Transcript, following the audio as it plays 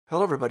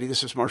Hello, everybody.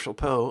 This is Marshall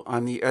Poe.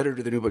 I'm the editor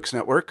of the New Books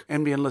Network.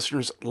 NBN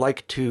listeners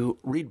like to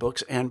read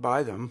books and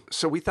buy them.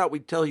 So we thought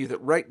we'd tell you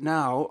that right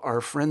now, our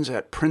friends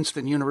at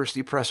Princeton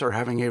University Press are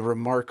having a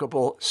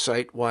remarkable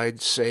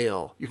site-wide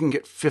sale. You can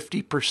get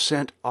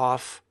 50%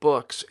 off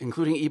books,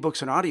 including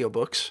ebooks and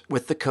audiobooks,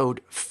 with the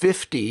code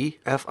 50,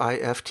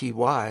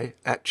 F-I-F-T-Y,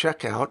 at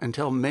checkout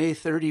until May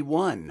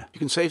 31. You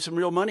can save some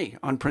real money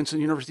on Princeton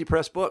University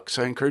Press books.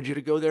 I encourage you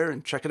to go there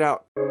and check it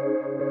out.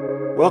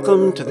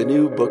 Welcome to the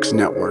New Books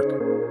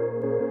Network.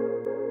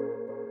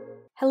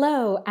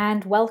 Hello,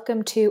 and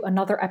welcome to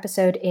another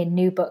episode in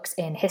New Books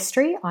in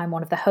History. I'm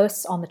one of the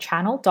hosts on the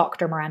channel,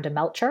 Dr. Miranda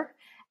Melcher,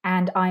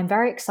 and I'm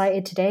very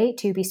excited today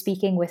to be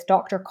speaking with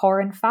Dr.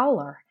 Corinne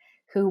Fowler,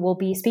 who will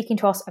be speaking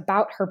to us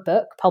about her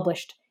book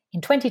published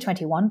in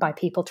 2021 by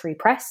Peepal Tree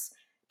Press,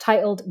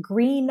 titled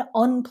Green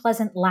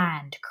Unpleasant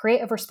Land,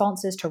 Creative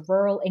Responses to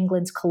Rural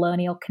England's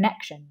Colonial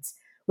Connections,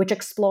 which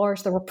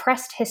explores the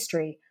repressed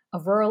history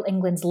of rural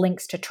England's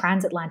links to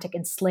transatlantic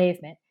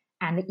enslavement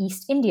and the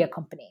East India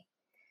Company.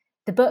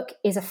 The book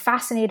is a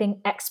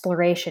fascinating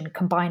exploration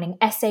combining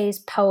essays,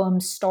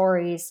 poems,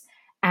 stories,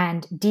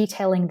 and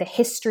detailing the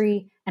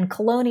history and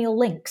colonial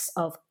links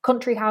of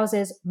country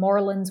houses,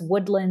 moorlands,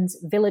 woodlands,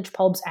 village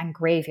pubs, and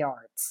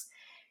graveyards.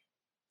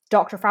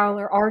 Dr.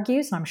 Fowler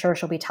argues, and I'm sure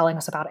she'll be telling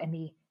us about it in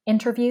the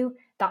interview,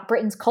 that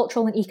Britain's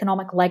cultural and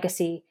economic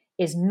legacy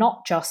is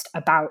not just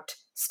about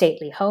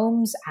stately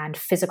homes and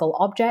physical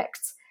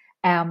objects,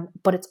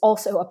 but it's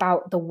also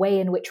about the way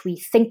in which we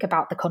think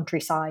about the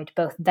countryside,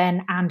 both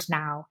then and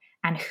now,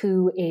 and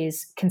who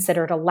is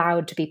considered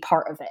allowed to be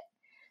part of it.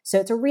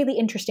 So it's a really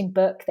interesting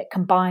book that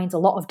combines a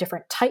lot of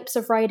different types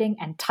of writing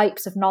and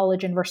types of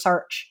knowledge and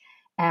research.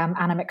 And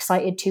I'm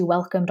excited to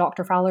welcome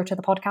Dr. Fowler to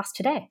the podcast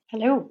today.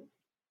 Hello.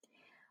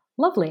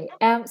 Lovely.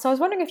 So I was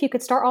wondering if you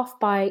could start off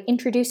by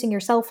introducing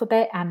yourself a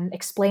bit and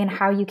explain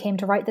how you came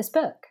to write this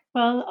book.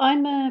 Well,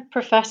 I'm a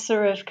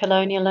professor of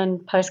colonial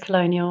and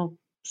post-colonial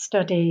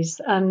studies,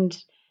 and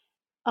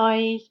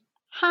I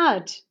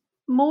had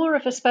more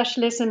of a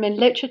specialism in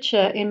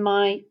literature in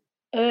my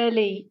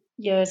early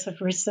years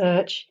of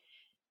research.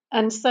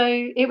 And so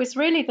it was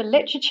really the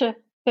literature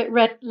that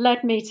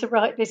led me to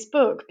write this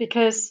book,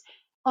 because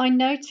I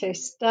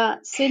noticed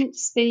that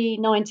since the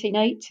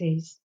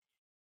 1980s,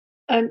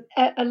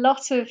 a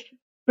lot of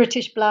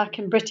British Black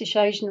and British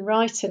Asian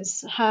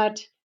writers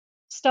had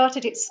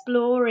started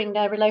exploring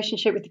their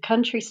relationship with the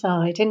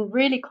countryside in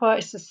really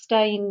quite a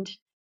sustained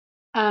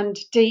and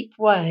deep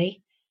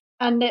way.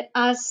 And that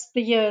as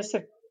the years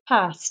have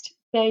passed,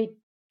 they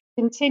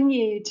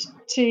continued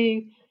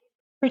to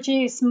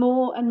produce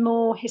more and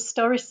more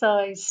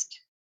historicised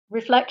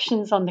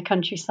reflections on the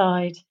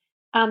countryside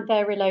and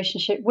their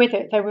relationship with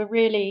it. They were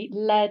really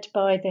led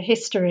by the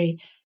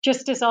history,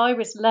 just as I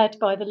was led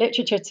by the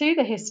literature to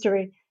the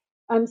history.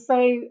 And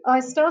so I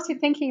started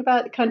thinking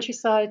about the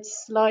countryside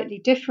slightly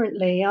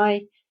differently.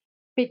 I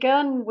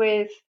began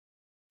with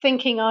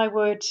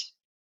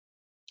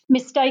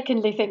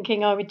mistakenly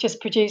thinking I would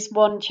just produce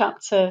one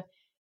chapter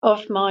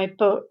of my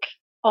book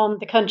on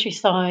the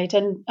countryside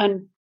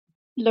and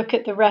look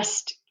at the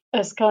rest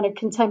as kind of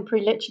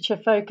contemporary literature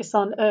focus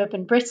on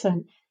urban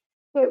Britain.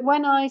 But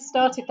when I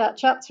started that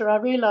chapter, I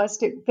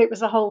realised it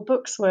was a whole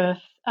book's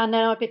worth, and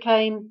then I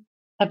became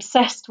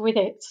obsessed with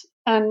it,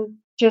 and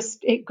just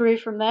it grew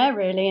from there,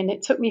 really. And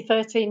it took me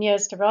 13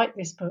 years to write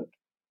this book.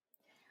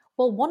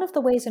 Well, one of the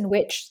ways in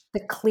which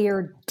the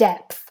clear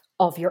depth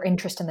of your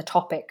interest in the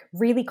topic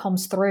really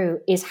comes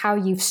through is how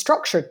you've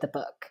structured the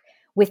book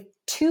with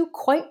two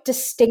quite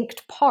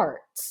distinct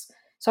parts.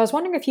 So I was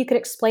wondering if you could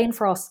explain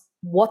for us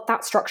what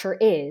that structure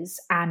is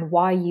and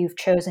why you've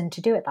chosen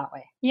to do it that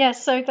way.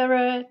 Yes, so there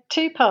are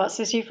two parts,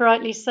 as you've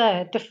rightly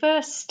said. The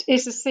first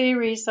is a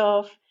series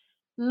of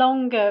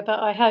longer, but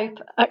I hope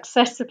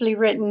accessibly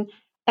written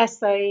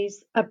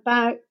essays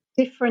about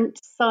different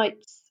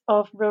sites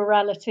of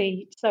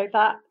rurality. So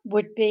that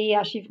would be,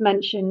 as you've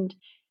mentioned,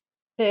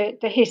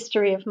 the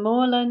history of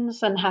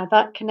moorlands and how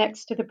that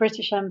connects to the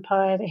British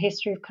Empire, the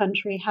history of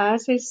country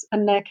houses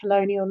and their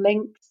colonial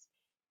links,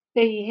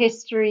 the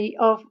history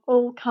of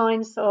all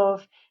kinds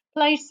of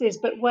places,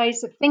 but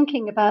ways of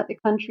thinking about the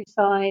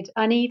countryside,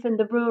 and even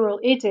the rural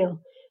idyll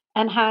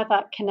and how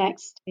that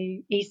connects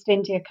to East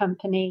India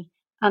Company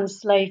and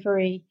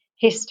slavery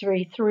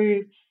history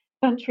through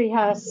country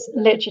house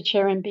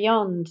literature and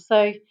beyond.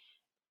 So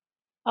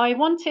I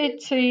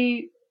wanted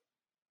to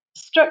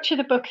structure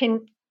the book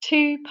in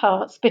two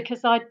parts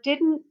because I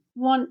didn't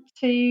want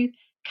to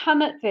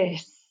come at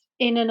this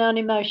in an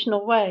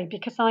unemotional way,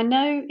 because I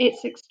know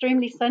it's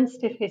extremely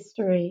sensitive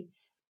history,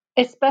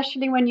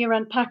 especially when you're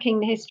unpacking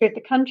the history of the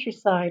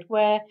countryside,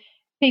 where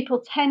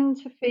people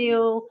tend to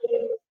feel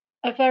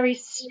a very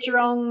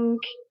strong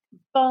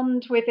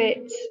bond with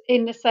it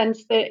in the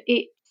sense that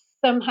it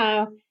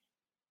somehow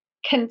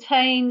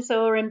contains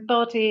or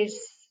embodies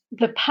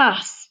the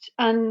past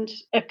and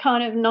a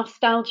kind of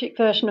nostalgic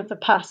version of the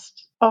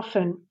past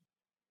often.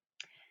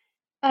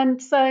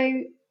 And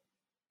so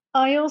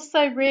I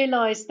also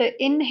realized that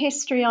in the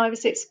history I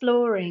was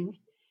exploring,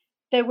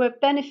 there were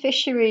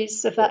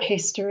beneficiaries of that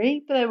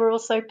history, but there were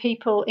also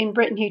people in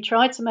Britain who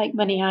tried to make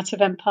money out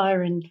of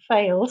empire and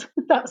failed.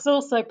 That's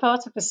also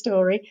part of the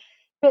story.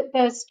 But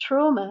there's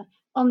trauma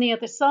on the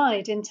other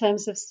side in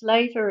terms of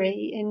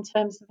slavery, in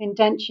terms of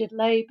indentured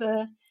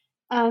labour,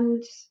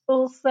 and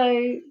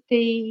also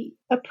the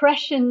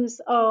oppressions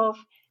of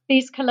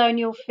these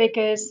colonial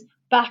figures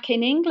back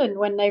in England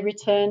when they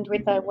returned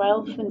with their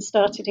wealth and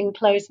started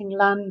enclosing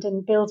land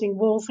and building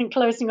walls and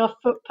closing off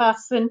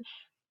footpaths and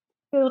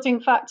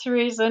building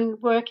factories and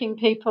working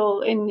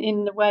people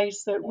in the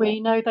ways that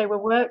we know they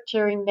were worked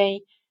during the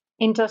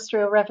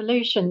Industrial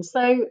Revolution.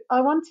 So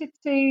I wanted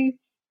to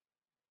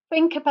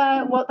think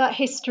about what that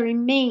history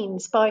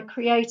means by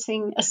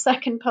creating a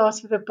second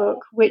part of the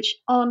book which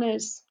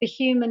honours the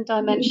human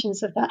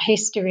dimensions of that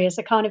history as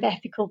a kind of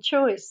ethical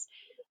choice.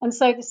 And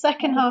so the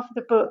second half of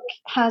the book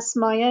has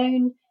my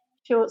own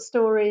short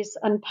stories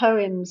and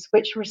poems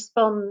which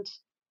respond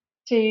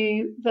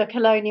to the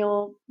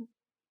colonial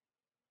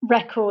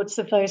records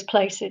of those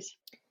places.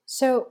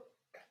 So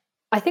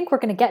I think we're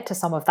going to get to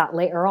some of that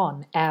later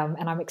on,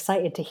 and I'm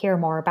excited to hear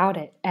more about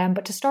it.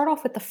 But to start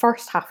off with the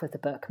first half of the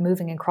book,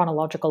 moving in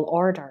chronological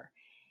order,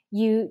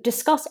 you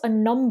discuss a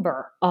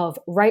number of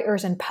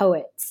writers and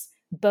poets,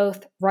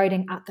 both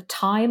writing at the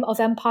time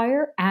of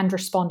empire and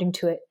responding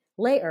to it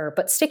later,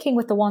 but sticking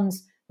with the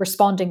ones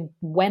responding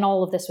when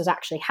all of this was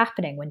actually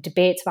happening, when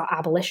debates about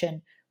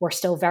abolition were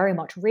still very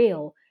much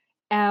real.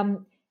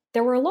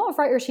 There were a lot of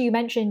writers who you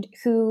mentioned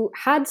who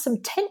had some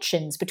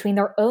tensions between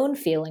their own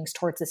feelings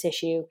towards this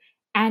issue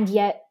and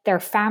yet their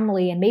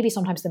family and maybe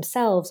sometimes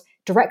themselves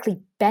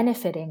directly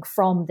benefiting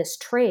from this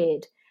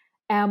trade.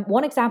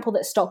 One example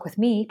that stuck with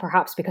me,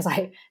 perhaps because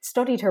I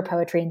studied her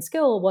poetry in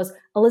school, was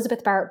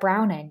Elizabeth Barrett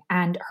Browning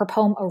and her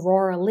poem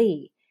Aurora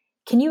Leigh.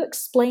 Can you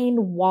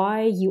explain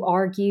why you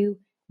argue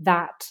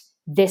that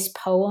this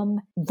poem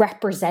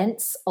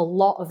represents a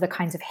lot of the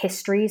kinds of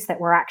histories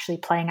that were actually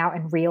playing out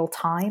in real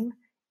time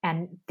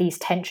and these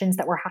tensions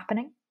that were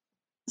happening?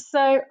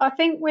 So I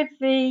think with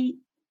the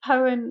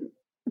poem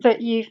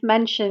that you've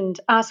mentioned,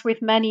 as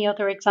with many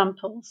other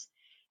examples,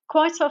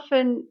 quite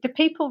often the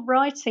people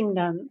writing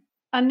them,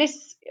 and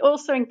this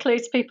also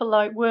includes people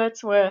like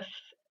Wordsworth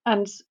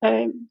and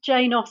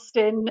Jane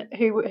Austen,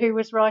 who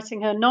was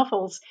writing her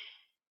novels,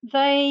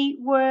 they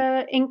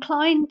were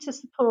inclined to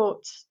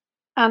support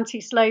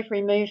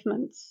anti-slavery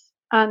movements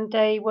and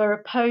they were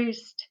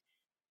opposed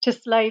to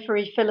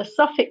slavery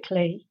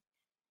philosophically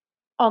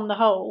on the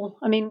whole.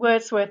 I mean,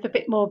 Wordsworth a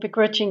bit more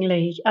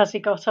begrudgingly as he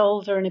got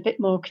older and a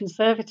bit more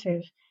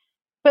conservative.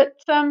 But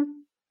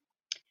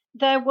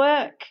their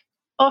work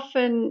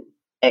often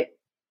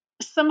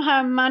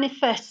somehow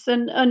manifests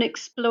an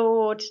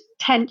unexplored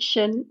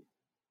tension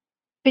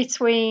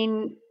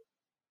between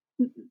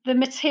the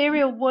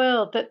material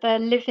world that they're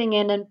living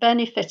in and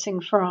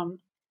benefiting from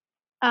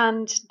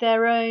and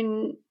their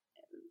own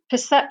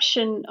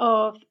perception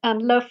of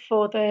and love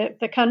for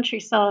the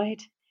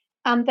countryside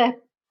and their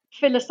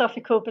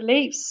philosophical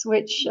beliefs,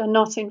 which are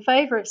not in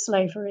favour of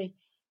slavery.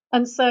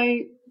 And so,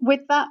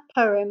 with that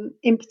poem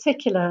in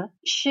particular,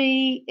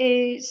 she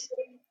is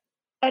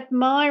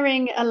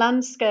admiring a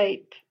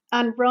landscape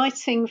and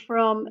writing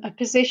from a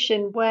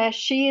position where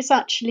she is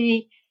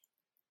actually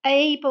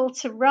able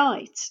to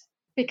write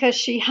because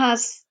she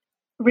has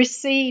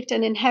received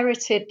and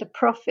inherited the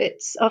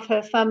profits of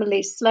her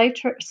family's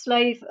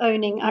slave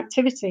owning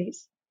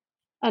activities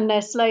and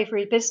their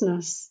slavery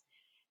business,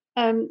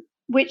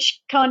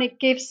 which kind of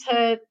gives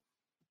her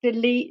the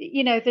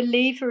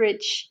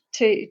leverage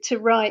to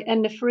write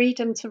and the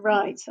freedom to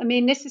write. I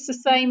mean, this is the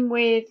same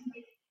with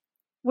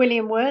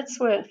William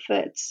Wordsworth,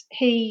 that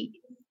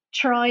he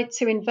tried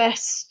to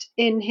invest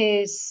in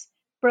his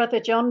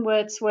brother John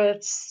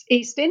Wordsworth's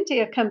East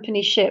India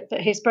Company ship that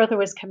his brother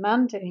was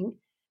commanding,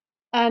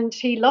 and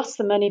he lost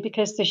the money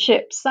because the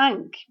ship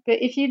sank.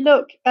 But if you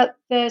look at,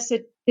 there's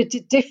a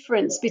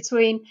difference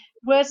between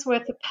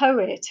Wordsworth, the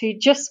poet, who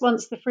just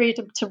wants the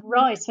freedom to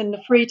write and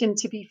the freedom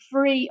to be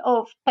free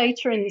of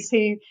patrons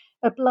who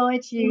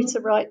oblige you to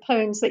write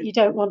poems that you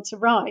don't want to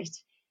write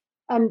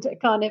and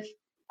kind of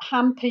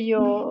hamper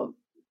your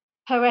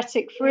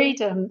poetic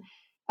freedom.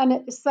 And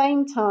at the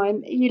same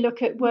time, you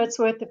look at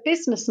Wordsworth, the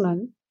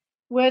businessman.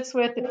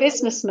 Wordsworth, the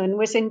businessman,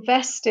 was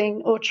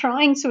investing or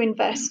trying to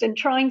invest and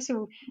trying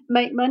to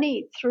make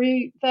money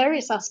through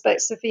various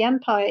aspects of the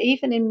empire,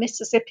 even in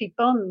Mississippi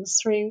bonds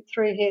through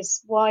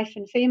his wife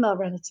and female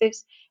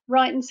relatives,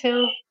 right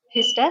until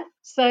his death.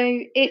 So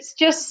it's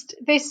just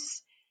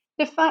this,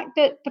 the fact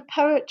that the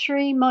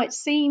poetry might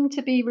seem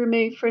to be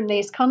removed from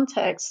these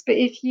contexts, but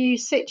if you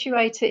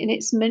situate it in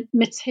its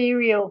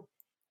material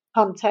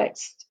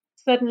context,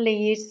 suddenly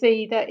you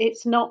see that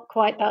it's not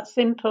quite that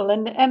simple.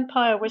 And the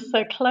empire was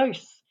so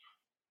close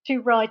to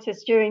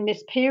writers during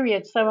this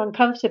period, so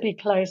uncomfortably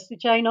close.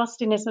 Jane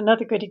Austen is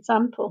another good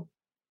example.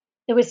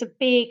 There was a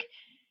big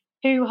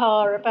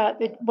hoo-ha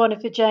about one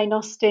of the Jane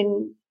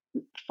Austen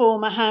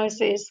former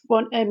houses,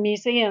 a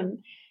museum,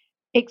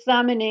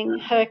 examining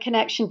her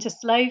connection to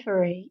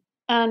slavery.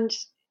 And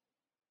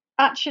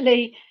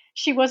actually,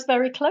 she was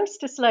very close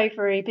to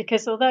slavery,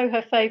 because although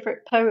her favourite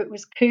poet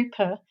was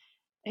Cooper,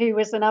 who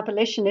was an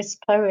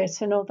abolitionist poet,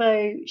 and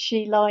although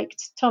she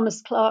liked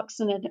Thomas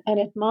Clarkson and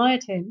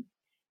admired him,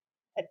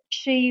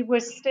 she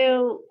was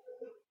still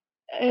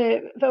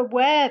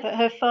aware that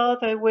her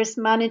father was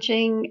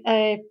managing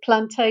a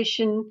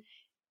plantation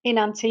in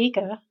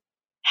Antigua,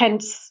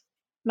 hence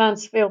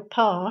Mansfield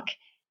Park,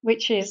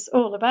 which is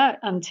all about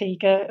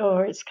Antigua,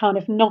 or it's kind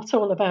of not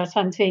all about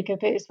Antigua,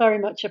 but it's very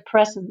much a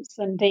presence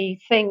and the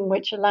thing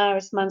which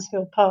allows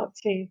Mansfield Park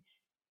to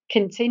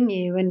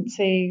continue and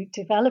to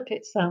develop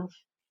itself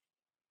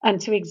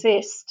and to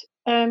exist.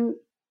 And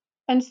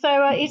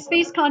so it's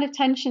these kind of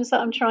tensions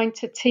that I'm trying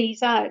to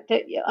tease out,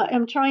 that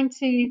I'm trying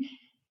to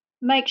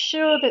make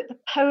sure that the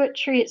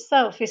poetry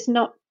itself is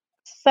not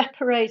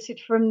separated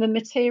from the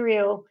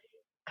material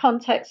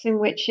context in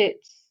which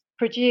it's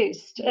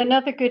produced.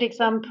 Another good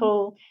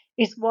example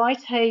is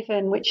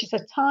Whitehaven, which is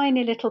a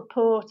tiny little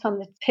port on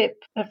the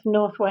tip of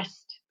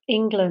northwest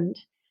England.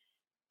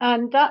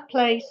 And that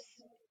place,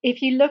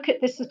 if you look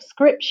at the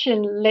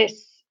subscription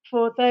lists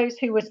for those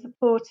who were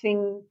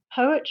supporting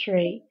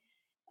poetry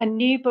and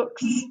new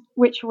books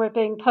which were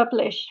being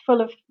published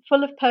full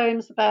of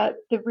poems about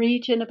the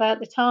region, about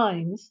the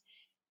times,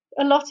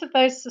 a lot of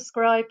those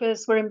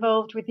subscribers were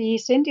involved with the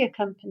East India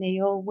Company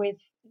or with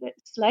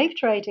slave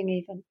trading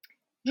even.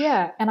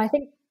 Yeah, and I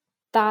think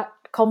that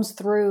comes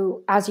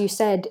through, as you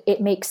said, it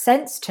makes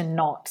sense to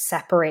not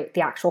separate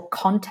the actual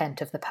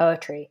content of the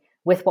poetry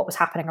with what was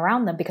happening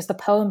around them, because the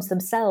poems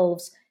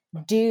themselves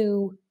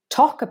do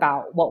talk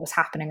about what was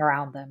happening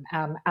around them,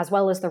 as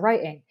well as the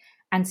writing.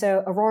 And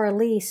so Aurora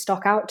Leigh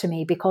stuck out to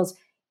me because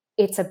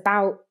it's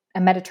about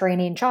a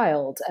Mediterranean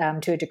child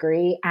to a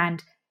degree,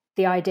 and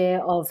the idea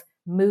of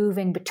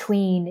moving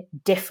between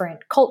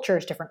different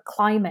cultures, different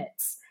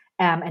climates,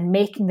 and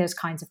making those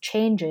kinds of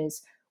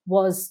changes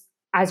was,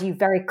 as you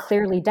very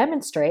clearly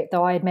demonstrate,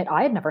 though I admit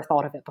I had never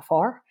thought of it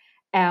before,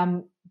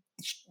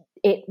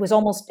 it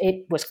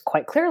was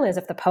quite clearly as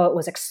if the poet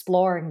was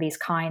exploring these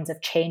kinds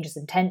of changes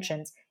and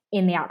tensions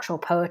in the actual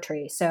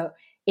poetry. So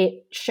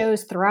it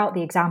shows throughout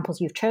the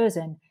examples you've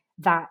chosen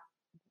that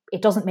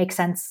it doesn't make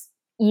sense,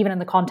 even in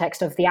the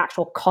context of the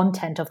actual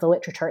content of the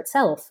literature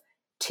itself,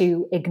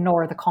 to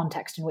ignore the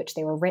context in which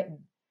they were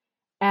written.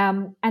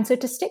 And so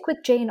to stick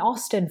with Jane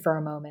Austen for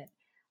a moment,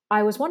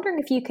 I was wondering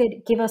if you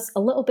could give us a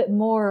little bit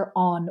more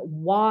on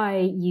why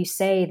you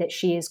say that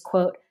she is,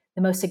 quote,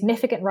 the most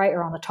significant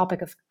writer on the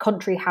topic of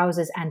country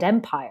houses and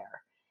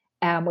empire,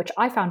 which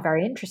I found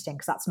very interesting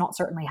because that's not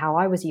certainly how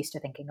I was used to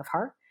thinking of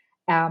her.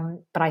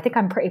 But I think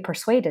I'm pretty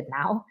persuaded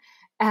now.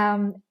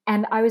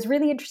 And I was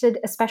really interested,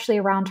 especially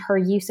around her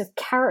use of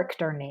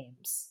character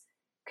names.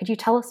 Could you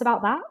tell us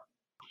about that?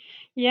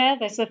 Yeah,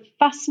 there's a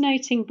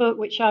fascinating book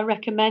which I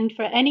recommend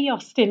for any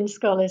Austen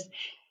scholars,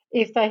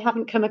 if they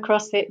haven't come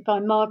across it, by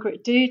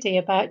Margaret Doody,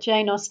 about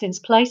Jane Austen's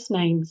place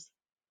names.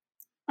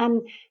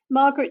 And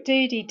Margaret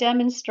Doody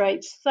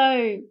demonstrates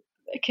so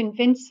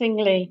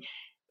convincingly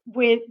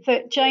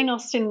that Jane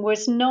Austen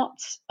was not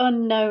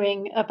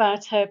unknowing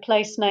about her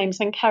place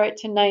names and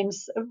character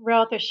names.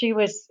 Rather, she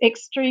was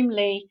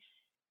extremely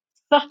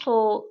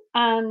subtle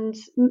and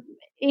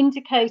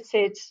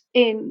indicated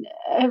in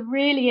a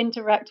really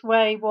indirect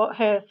way what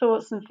her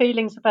thoughts and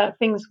feelings about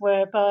things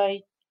were by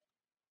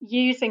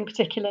using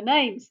particular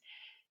names.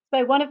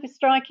 So one of the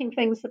striking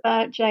things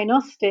about Jane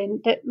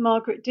Austen that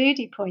Margaret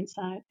Doody points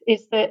out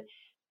is that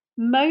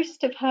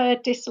most of her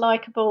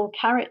dislikable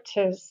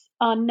characters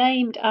are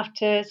named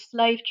after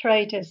slave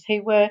traders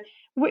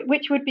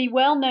which would be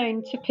well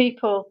known to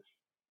people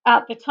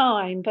at the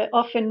time, but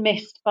often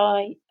missed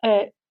by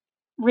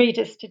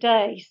readers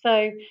today.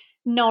 So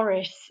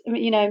Norris,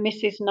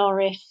 Mrs.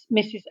 Norris,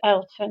 Mrs.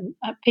 Elton,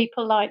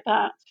 people like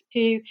that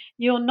who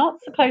you're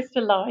not supposed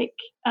to like.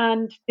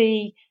 And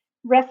the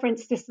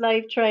reference to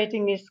slave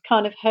trading is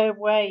kind of her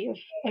way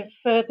of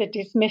further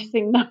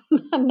dismissing them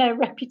and their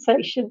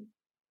reputation.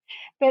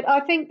 But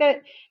I think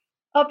that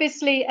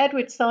obviously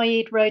Edward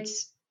Said wrote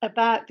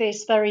about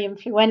this very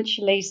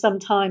influentially some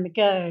time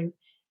ago,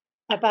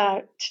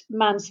 about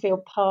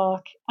Mansfield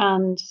Park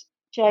and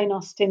Jane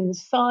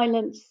Austen's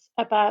silence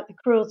about the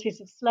cruelties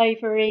of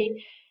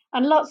slavery.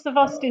 And lots of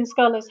Austen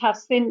scholars have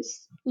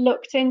since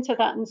looked into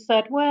that and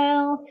said,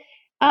 well,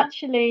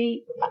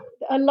 actually,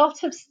 a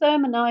lot of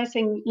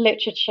sermonizing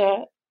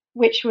literature,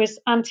 which was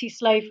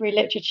anti-slavery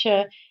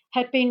literature,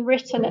 had been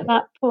written at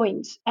that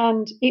point,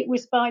 and it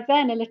was by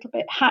then a little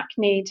bit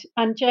hackneyed,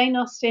 and Jane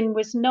Austen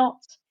was not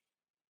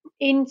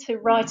into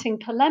writing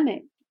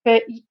polemic.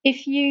 But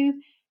if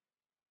you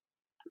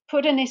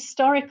put an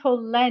historical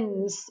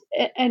lens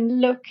and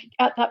look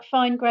at that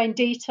fine-grained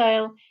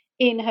detail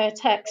in her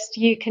text,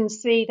 you can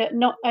see that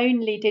not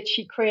only did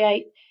she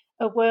create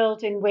a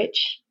world in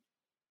which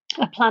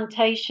a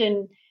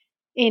plantation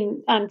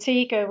in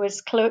Antigua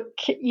was, clearly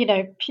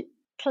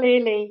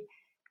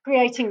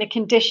creating the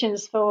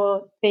conditions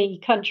for the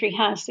country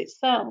house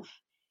itself,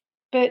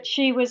 but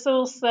she was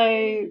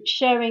also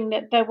showing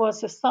that there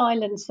was a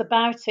silence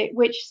about it,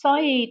 which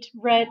Said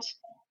read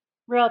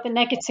rather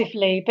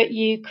negatively, but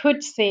you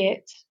could see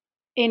it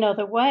in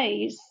other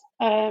ways,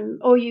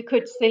 or you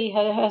could see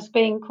her as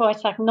being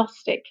quite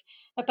agnostic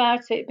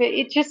about it. But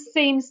it just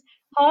seems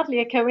hardly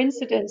a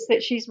coincidence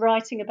that she's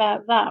writing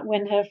about that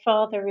when her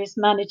father is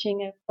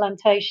managing a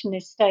plantation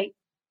estate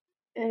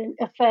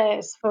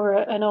affairs for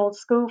an old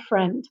school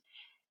friend.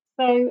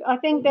 So I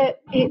think that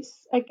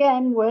it's,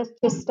 again, worth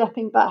just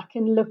stepping back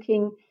and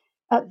looking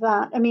at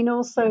that. I mean,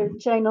 also,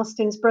 Jane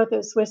Austen's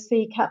brothers were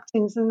sea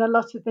captains, and a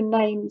lot of the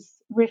names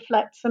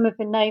reflect some of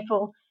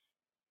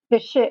the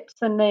ships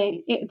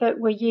that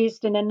were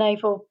used in the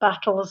naval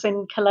battles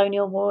in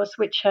colonial wars,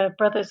 which her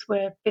brothers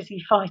were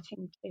busy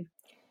fighting too.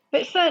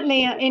 But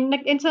certainly,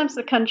 in terms of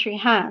the country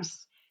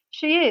house,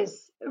 she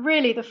is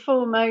really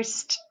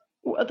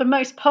the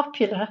most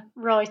popular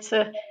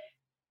writer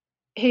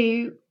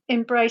who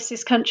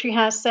embraces country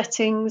house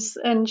settings,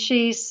 and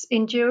she's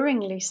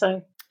enduringly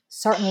so.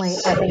 Certainly,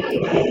 I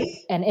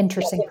think an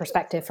interesting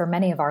perspective for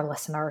many of our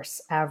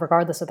listeners,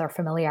 regardless of their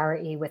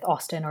familiarity with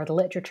Austen or the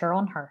literature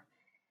on her.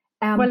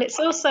 Well, it's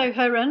also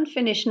her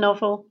unfinished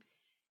novel.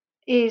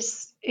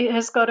 It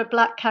has got a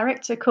black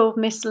character called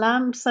Miss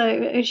Lamb, so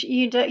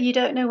you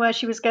don't know where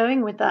she was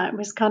going with that. It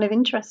was kind of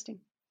interesting.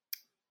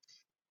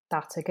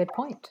 That's a good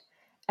point.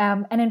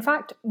 And in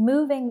fact,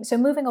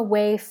 moving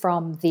away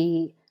from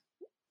the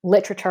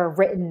literature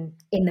written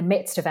in the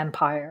midst of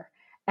empire,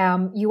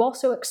 you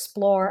also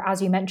explore,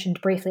 as you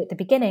mentioned briefly at the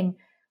beginning,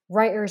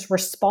 writers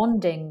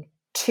responding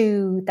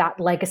to that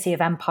legacy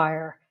of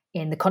empire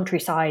in the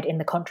countryside, in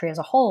the country as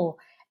a whole.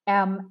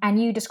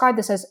 And you describe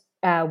this as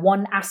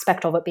one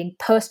aspect of it being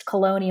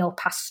post-colonial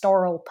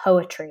pastoral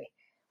poetry,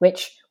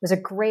 which was a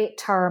great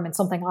term and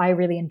something I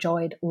really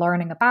enjoyed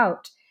learning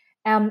about.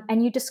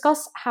 And you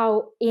discuss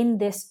how in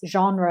this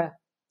genre,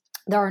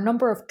 there are a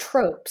number of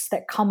tropes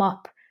that come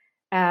up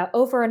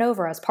over and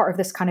over as part of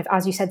this kind of,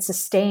 as you said,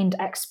 sustained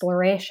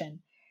exploration.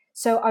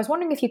 So I was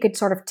wondering if you could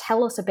sort of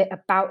tell us a bit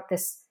about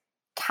this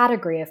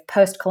category of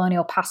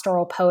post-colonial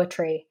pastoral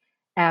poetry,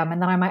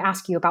 and then I might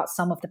ask you about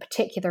some of the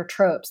particular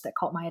tropes that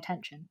caught my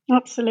attention.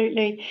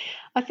 Absolutely.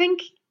 I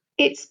think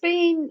it's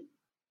been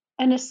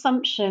an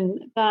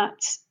assumption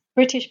that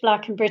British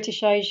Black and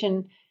British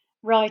Asian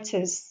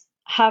writers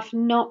have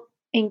not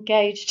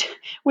engaged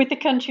with the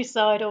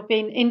countryside or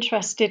been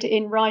interested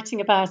in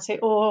writing about it,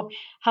 or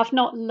have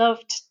not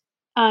loved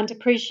and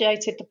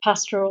appreciated the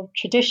pastoral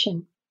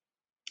tradition.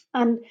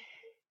 And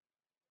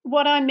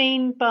what I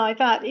mean by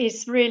that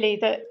is really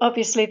that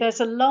obviously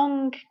there's a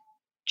long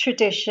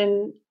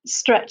tradition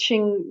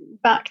stretching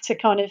back to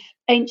kind of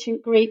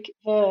ancient Greek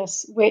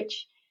verse,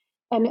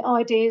 and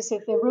ideas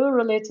of the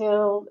rural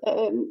idyll,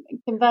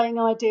 conveying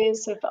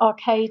ideas of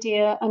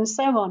Arcadia and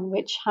so on,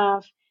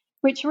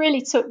 which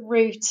really took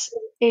root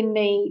in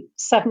the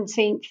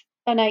 17th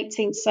and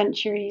 18th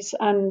centuries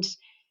and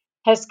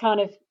has kind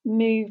of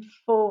moved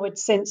forward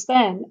since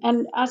then.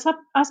 And as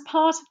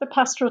part of the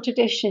pastoral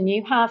tradition,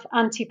 you have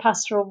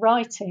anti-pastoral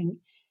writing.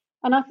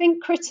 And I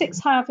think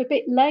critics have a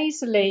bit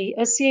lazily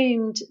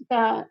assumed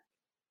that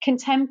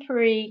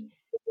contemporary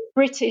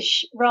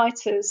British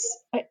writers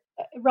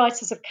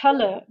of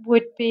colour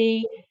would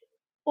be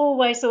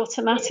always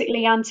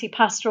automatically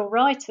anti-pastoral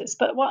writers.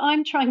 But what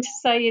I'm trying to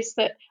say is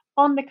that,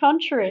 on the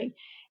contrary,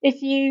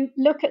 if you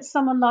look at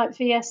someone like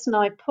V.S.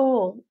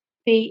 Naipaul,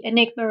 The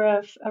Enigma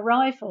of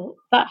Arrival,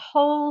 that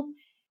whole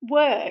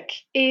work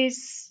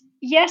is,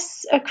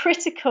 yes, a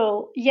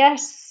critical,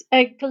 yes,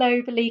 a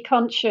globally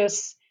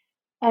conscious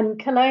and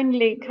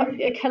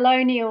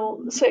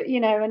colonial, so,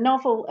 a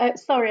novel.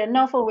 A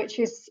novel which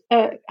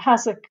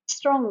has a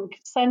strong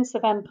sense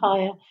of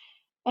empire,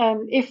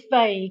 if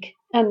vague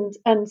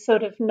and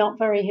sort of not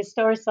very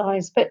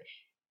historicised. But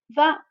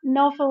that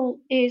novel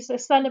is a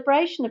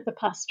celebration of the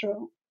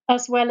pastoral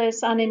as well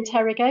as an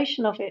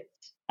interrogation of it,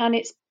 and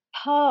it's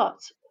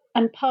part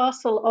and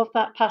parcel of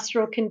that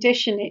pastoral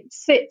condition. It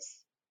sits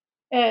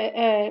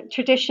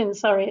tradition.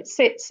 Sorry, it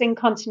sits in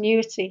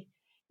continuity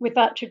with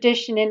that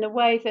tradition in a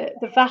way that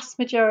the vast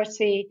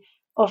majority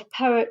of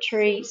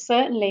poetry,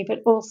 certainly,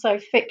 but also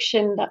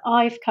fiction that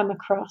I've come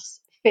across,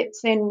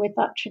 fits in with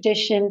that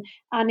tradition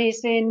and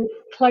is in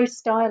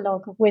close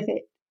dialogue with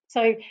it.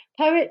 So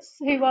poets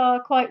who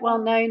are quite well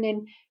known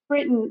in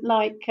Britain,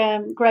 like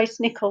Grace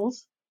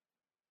Nichols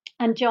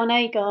and John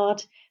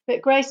Agard,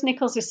 but Grace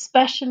Nichols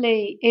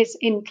especially is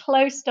in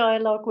close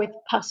dialogue with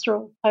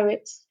pastoral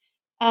poets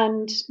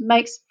and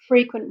makes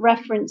frequent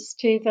reference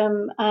to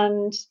them,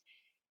 and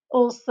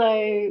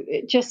also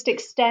just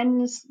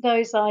extends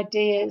those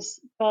ideas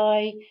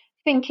by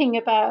thinking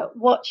about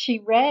what she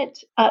read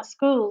at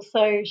school.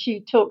 So she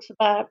talks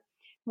about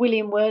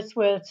William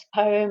Wordsworth's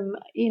poem,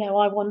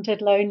 I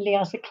Wandered Lonely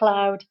as a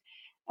Cloud,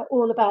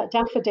 all about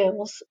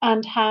daffodils,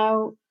 and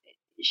how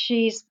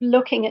she's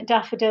looking at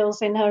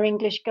daffodils in her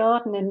English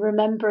garden and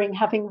remembering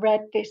having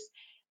read this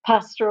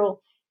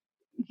pastoral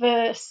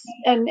verse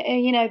and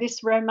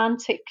this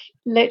romantic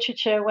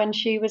literature when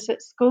she was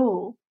at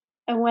school,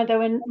 and where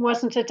there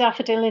wasn't a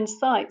daffodil in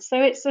sight.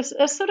 So it's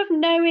a sort of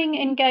knowing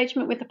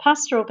engagement with the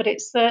pastoral, but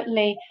it's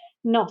certainly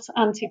not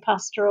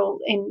anti-pastoral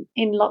in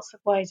lots of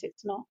ways.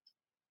 It's not.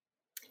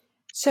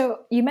 So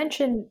you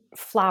mentioned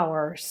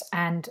flowers,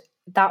 and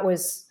that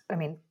was,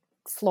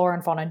 flora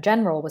and fauna in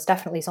general was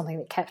definitely something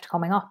that kept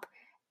coming up.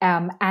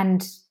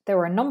 And there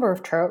were a number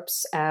of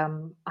tropes.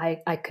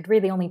 I could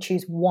really only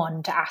choose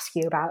one to ask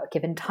you about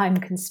given time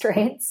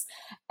constraints.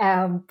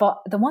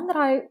 But the one that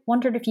I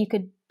wondered if you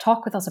could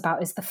talk with us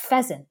about is the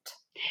pheasant.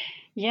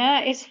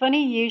 Yeah, it's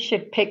funny you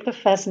should pick the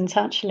pheasant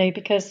actually,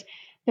 because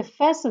the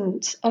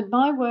pheasant and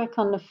my work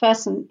on the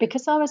pheasant,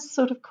 because I was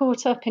sort of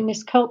caught up in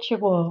this culture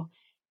war,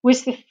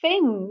 was the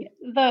thing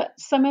that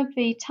some of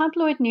the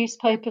tabloid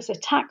newspapers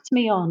attacked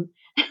me on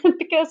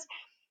because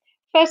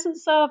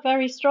pheasants are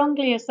very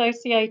strongly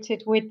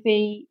associated with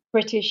the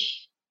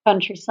British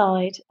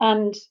countryside,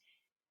 and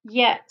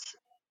yet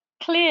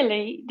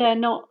clearly they're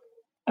not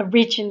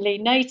originally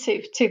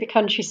native to the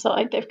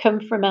countryside. They've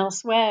come from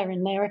elsewhere,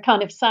 and they're a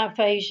kind of South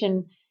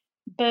Asian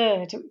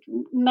bird. It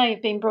may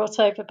have been brought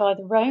over by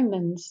the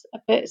Romans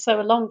a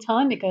long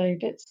time ago,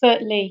 but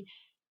certainly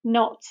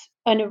not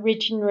an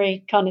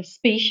originary kind of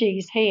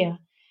species here.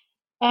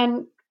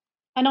 And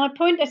and I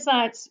point this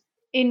out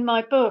in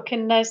my book,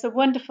 and there's a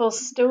wonderful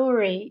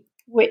story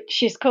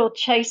which is called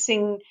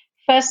Chasing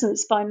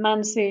Pheasants by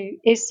Mansu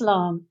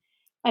Islam.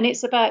 And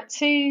it's about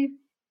two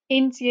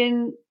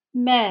Indian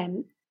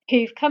men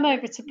who've come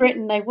over to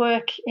Britain. They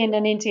work in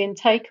an Indian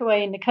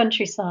takeaway in the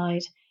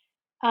countryside.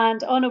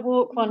 And on a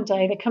walk one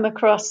day, they come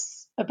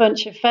across a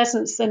bunch of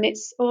pheasants, and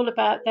it's all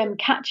about them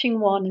catching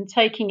one and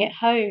taking it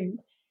home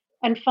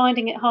and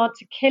finding it hard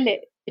to kill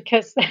it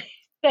because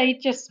they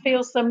just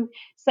feel some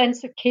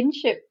sense of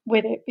kinship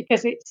with it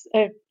because it's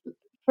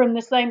from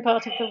the same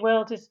part of the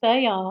world as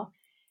they are.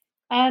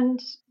 And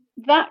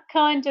that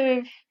kind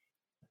of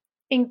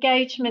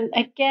engagement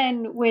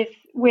again with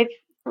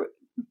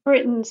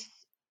Britain's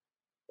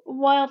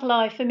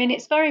wildlife. I mean,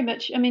 it's very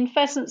much. I mean,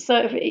 pheasants.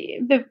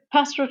 The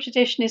pastoral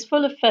tradition is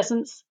full of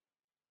pheasants.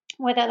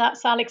 Whether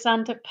that's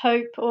Alexander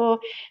Pope or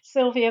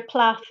Sylvia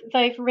Plath,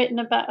 they've written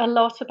about a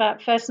lot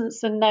about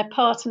pheasants, and they're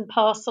part and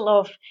parcel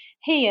of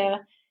here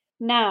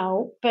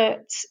now.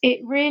 But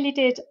it really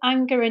did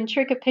anger and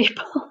trigger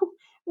people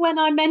when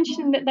I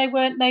mentioned that they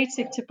weren't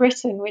native to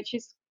Britain, which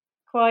is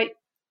quite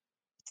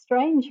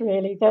strange,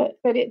 really.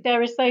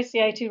 They're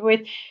associated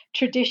with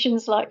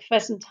traditions like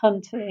pheasant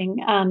hunting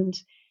and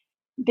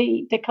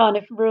the kind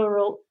of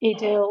rural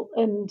idyll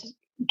and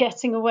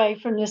getting away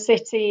from the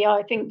city.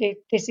 I think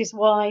this is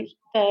why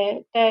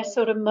they're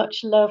sort of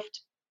much loved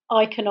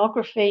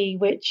iconography,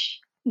 which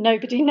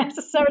nobody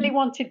necessarily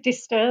wanted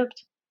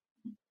disturbed.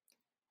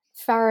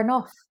 Fair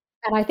enough.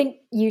 And I think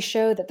you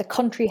show that the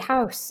country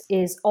house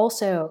is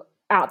also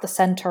at the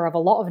center of a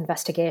lot of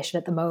investigation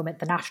at the moment.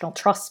 The National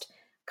Trust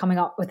coming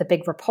up with a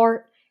big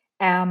report,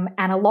 and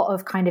a lot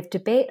of kind of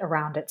debate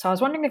around it. So I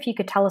was wondering if you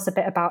could tell us a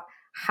bit about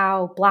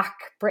how Black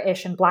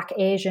British and Black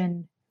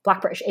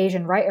British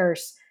Asian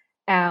writers,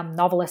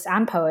 novelists,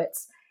 and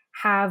poets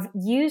have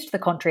used the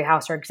country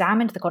house or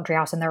examined the country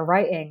house in their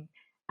writing.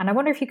 And I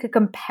wonder if you could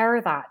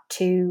compare that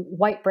to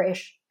white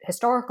British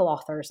historical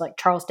authors like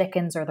Charles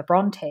Dickens or the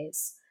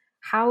Brontes.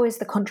 How is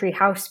the country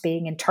house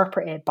being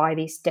interpreted by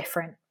these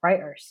different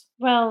writers?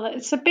 Well,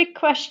 it's a big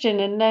question,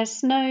 and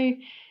there's no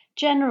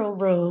general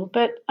rule.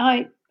 But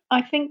I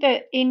think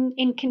that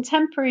in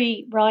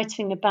contemporary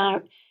writing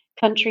about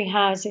country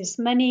houses,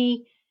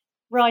 many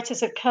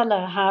writers of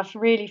colour have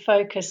really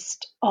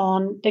focused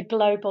on the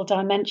global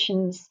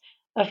dimensions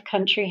of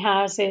country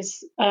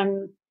houses.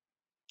 And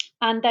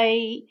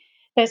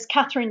there's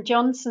Katherine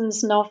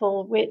Johnson's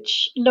novel,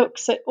 which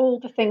looks at all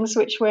the things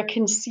which were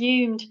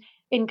consumed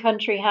in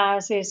country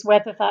houses,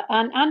 whether that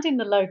and in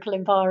the local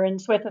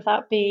environs, whether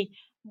that be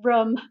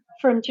rum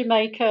from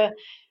Jamaica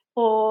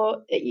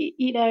or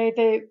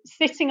the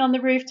sitting on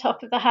the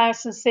rooftop of the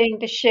house and seeing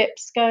the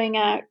ships going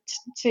out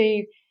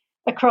to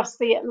across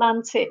the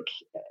Atlantic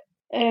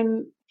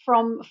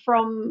from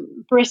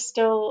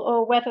Bristol,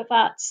 or whether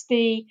that's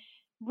the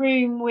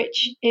room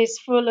which is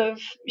full of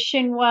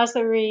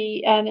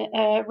chinoiserie and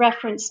a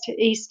reference to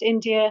East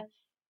India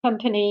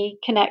Company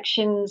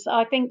connections.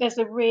 I think there's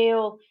a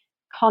real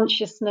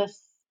consciousness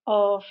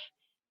of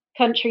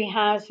country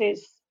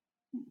houses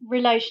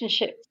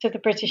relationship to the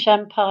British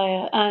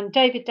Empire, and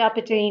David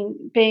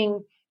Daberdeen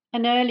being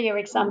an earlier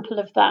example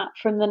of that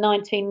from the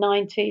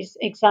 1990s,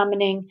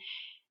 examining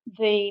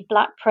the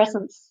Black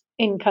presence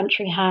in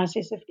country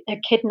houses of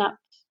kidnapped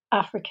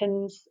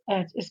Africans,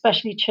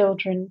 especially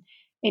children,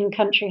 in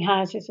country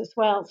houses as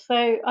well.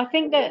 So I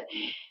think that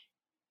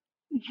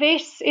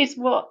this is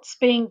what's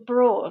being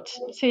brought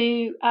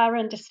to our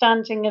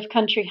understanding of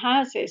country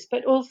houses,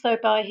 but also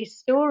by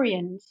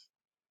historians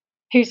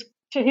whose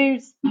to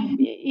whose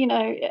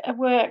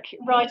work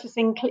writers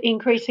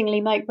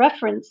increasingly make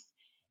reference,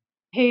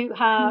 who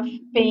have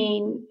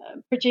been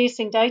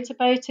producing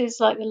databases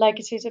like the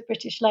Legacies of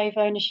British Slave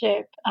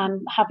Ownership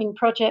and having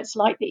projects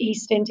like the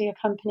East India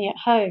Company at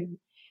home.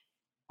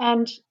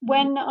 And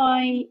when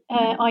I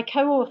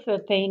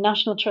co-authored the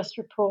National Trust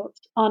report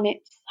on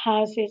its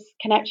houses'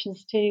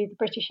 connections to the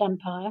British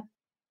Empire,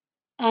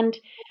 and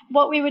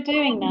what we were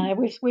doing now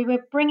was we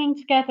were bringing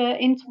together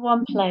into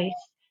one place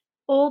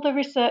all the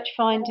research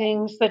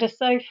findings that are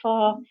so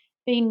far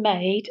been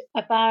made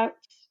about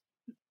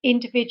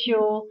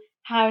individual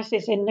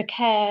houses in the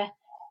care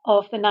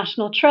of the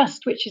National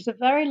Trust, which is a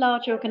very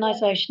large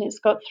organisation. It's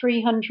got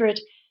 300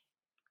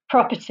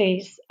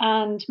 properties,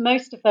 and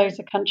most of those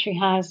are country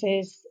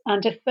houses,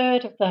 and a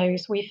third of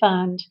those we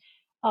found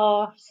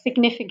are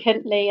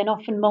significantly and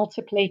often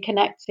multiply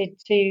connected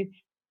to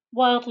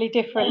wildly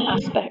different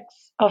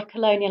aspects of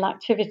colonial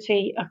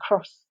activity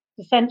across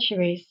the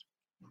centuries.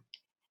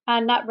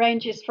 And that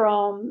ranges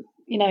from,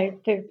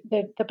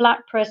 the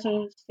black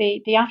presence,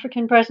 the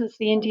African presence,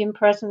 the Indian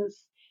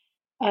presence.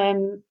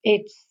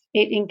 It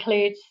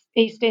includes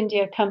East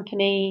India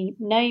Company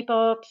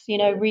nabobs,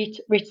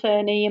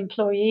 returnee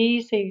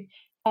employees who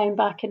came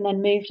back and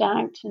then moved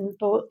out and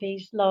bought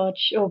these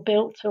large, or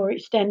built or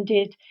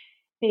extended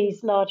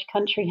these large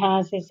country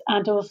houses,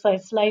 and also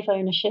slave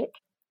ownership.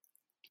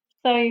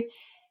 So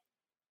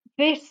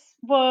this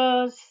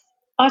was,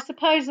 I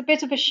suppose, a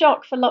bit of a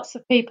shock for lots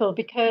of people,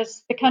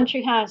 because the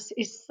country house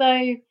is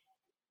so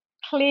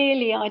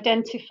clearly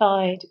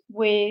identified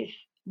with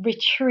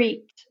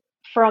retreat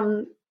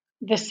from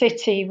the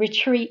city,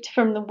 retreat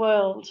from the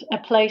world, a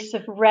place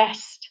of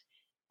rest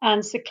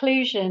and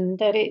seclusion,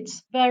 that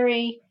it's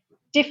very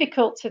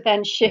difficult to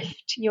then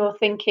shift your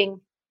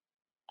thinking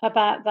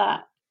about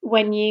that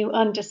when you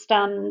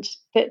understand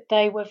that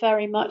they were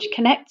very much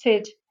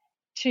connected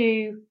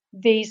to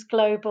these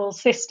global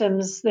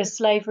systems, the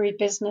slavery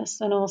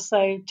business, and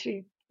also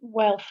to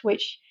wealth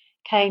which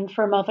came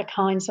from other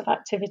kinds of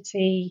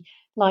activity,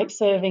 like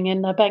serving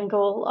in the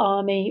Bengal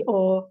army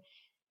or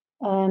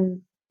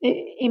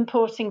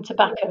importing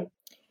tobacco.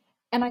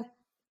 And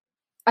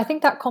I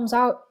think that comes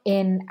out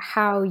in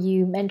how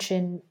you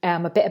mention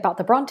a bit about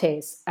the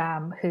Brontes,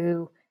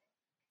 who,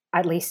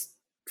 at least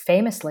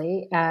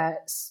famously,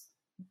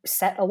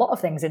 set a lot of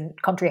things in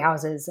country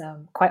houses,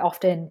 quite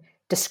often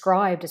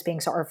described as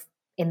being sort of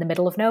in the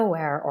middle of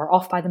nowhere or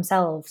off by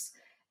themselves.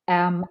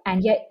 And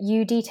yet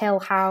you detail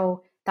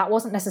how that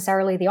wasn't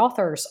necessarily the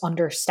author's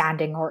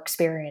understanding or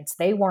experience.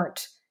 They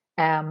weren't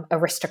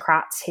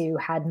aristocrats who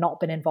had not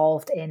been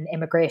involved in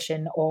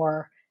immigration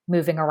or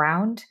moving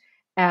around.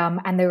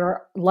 And they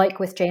were, like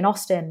with Jane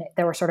Austen,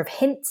 there were sort of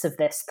hints of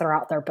this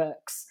throughout their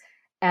books.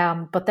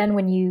 But then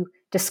when you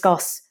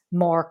discuss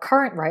more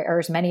current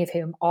writers, many of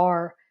whom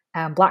are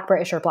Black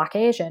British or Black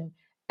Asian,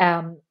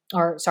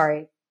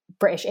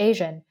 British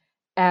Asian,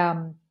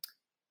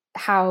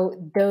 how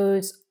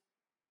those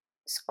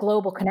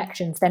global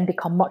connections then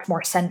become much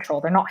more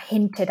central. They're not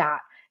hinted at,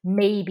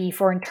 maybe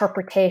for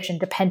interpretation,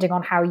 depending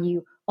on how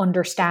you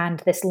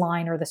understand this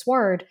line or this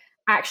word.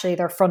 Actually,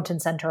 they're front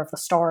and center of the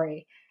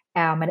story.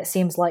 And it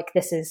seems like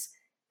this is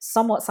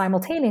somewhat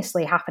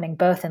simultaneously happening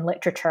both in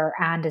literature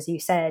and, as you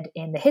said,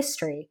 in the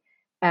history,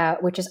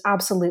 which is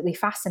absolutely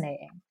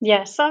fascinating.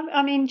 Yes,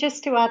 I mean,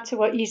 just to add to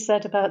what you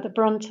said about the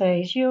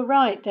Brontes, you're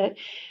right that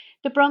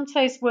the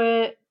Brontes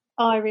were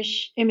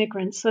Irish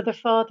immigrants. So the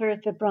father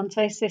of the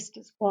Bronte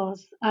sisters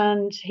was,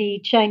 and he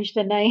changed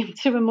the name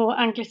to a more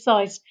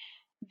anglicised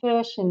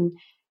version.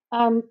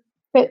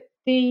 But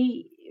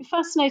the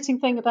fascinating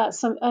thing about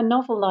a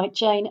novel like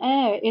Jane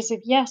Eyre is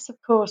that, yes,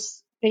 of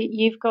course,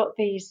 you've got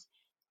these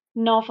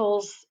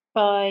novels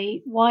by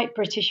white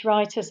British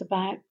writers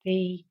about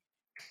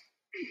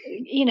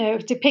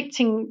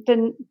depicting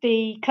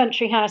the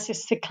country house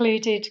as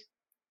secluded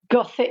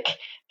Gothic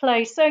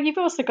place. So you've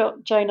also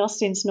got Jane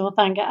Austen's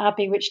Northanger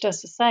Abbey, which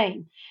does the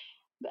same.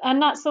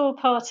 And that's all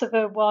part of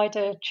a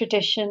wider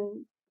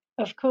tradition,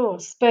 of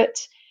course.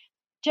 But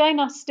Jane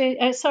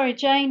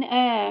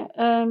Eyre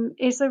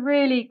is a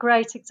really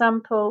great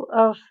example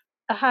of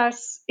a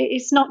house.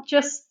 It's not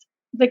just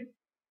the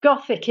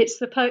Gothic; it's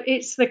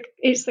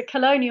the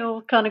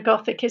colonial kind of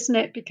Gothic, isn't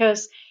it?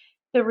 Because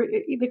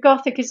the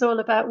Gothic is all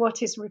about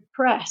what is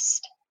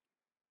repressed,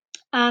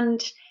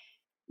 and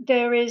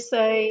there is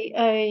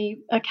a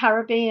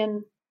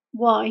Caribbean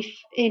wife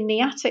in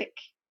the attic,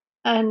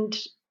 and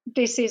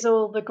this is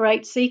all the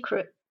great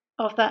secret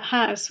of that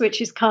house,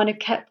 which is kind of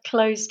kept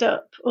closed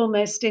up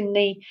almost in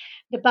the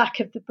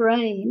back of the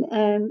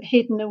brain,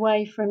 hidden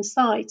away from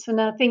sight. And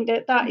I think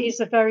that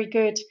is a very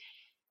good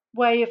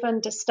way of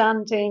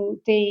understanding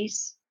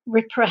these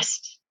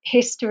repressed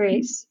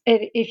histories,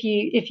 if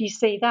you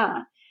see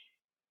that.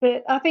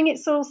 But I think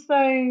it's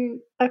also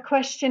a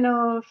question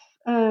of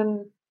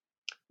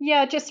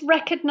just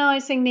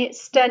recognizing the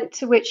extent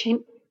to which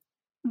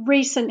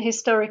recent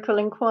historical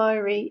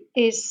inquiry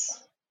is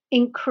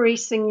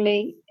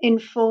increasingly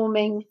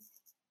informing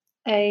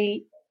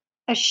a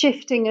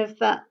shifting of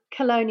that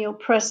colonial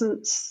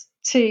presence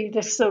to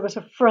the sort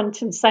of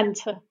front and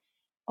center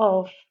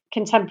of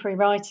contemporary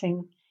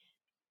writing.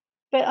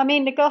 But I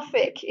mean, the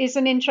Gothic is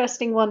an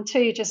interesting one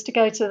too, just to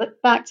go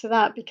back to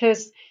that,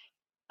 because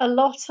a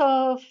lot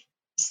of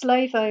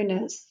slave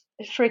owners,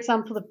 for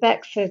example, the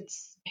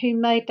Beckfords, who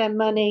made their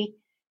money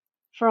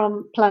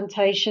from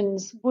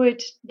plantations,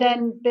 would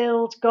then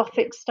build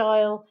Gothic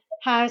style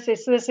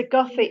houses. There's a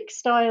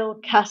Gothic-style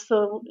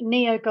castle,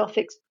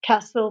 neo-Gothic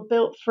castle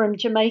built from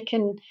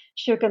Jamaican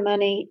sugar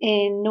money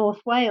in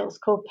North Wales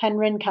called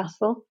Penrhyn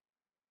Castle.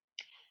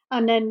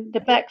 And then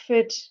the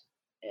Beckford,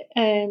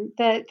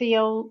 the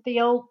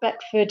old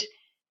Beckford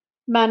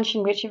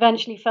mansion, which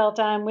eventually fell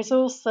down, was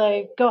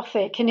also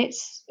Gothic. And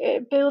it's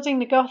building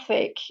the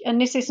Gothic, and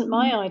this isn't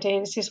my idea,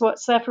 this is what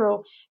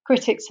several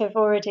critics have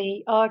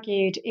already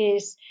argued,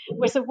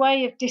 was a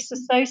way of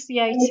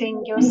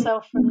disassociating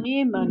yourself from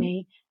new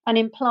money and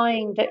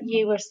implying that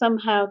you were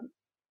somehow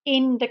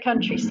in the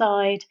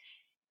countryside,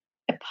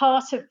 a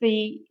part of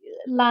the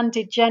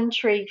landed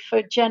gentry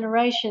for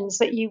generations,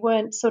 that you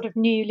weren't sort of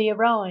newly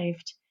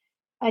arrived.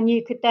 And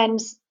you could then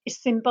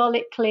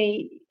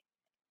symbolically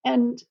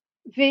and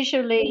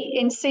visually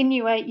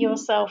insinuate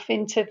yourself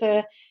into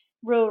the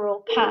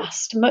rural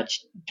past,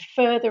 much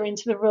further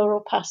into the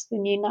rural past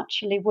than you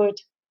naturally would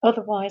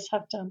otherwise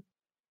have done.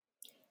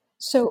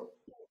 So,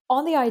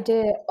 on the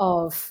idea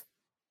of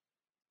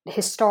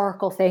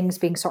historical things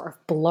being sort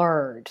of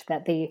blurred,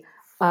 that the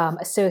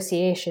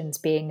associations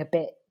being a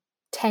bit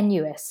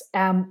tenuous,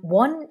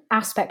 one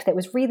aspect that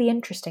was really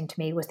interesting to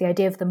me was the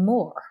idea of the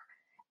Moor.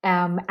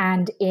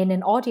 And in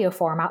an audio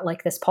format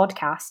like this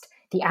podcast,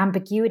 the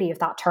ambiguity of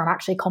that term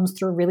actually comes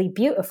through really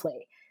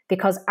beautifully,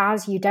 because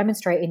as you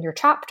demonstrate in your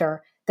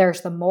chapter,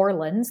 there's the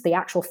moorlands, the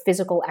actual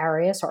physical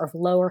area, sort of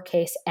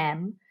lowercase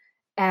m.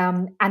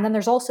 And then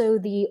there's also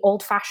the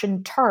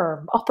old-fashioned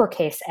term,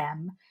 uppercase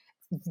M,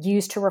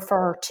 used to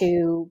refer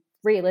to,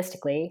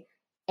 realistically,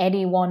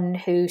 anyone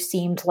who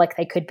seemed like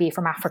they could be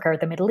from Africa or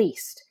the Middle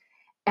East.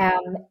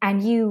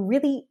 And you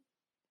really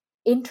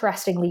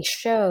interestingly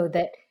show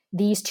that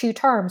these two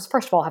terms,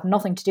 first of all, have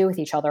nothing to do with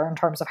each other in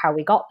terms of how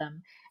we got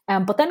them,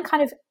 but then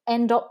kind of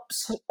end up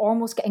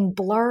almost getting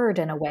blurred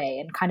in a way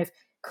and kind of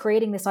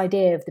creating this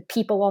idea of the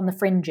people on the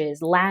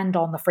fringes, land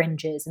on the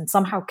fringes, and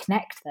somehow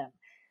connect them.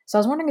 So I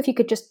was wondering if you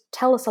could just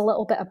tell us a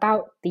little bit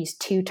about these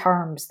two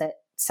terms that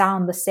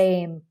sound the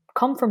same,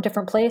 come from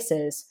different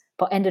places,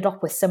 but ended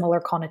up with similar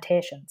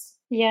connotations.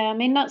 Yeah, I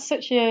mean, that's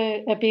such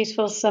a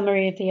beautiful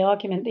summary of the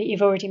argument that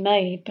you've already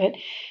made. But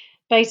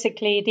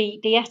basically,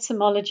 the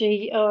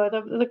etymology, or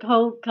the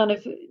whole kind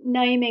of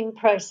naming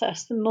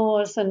process, the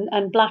Moors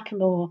and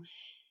Blackamoor,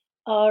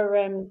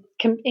 are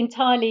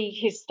entirely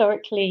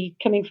historically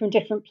coming from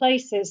different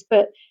places.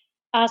 But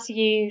as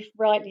you've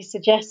rightly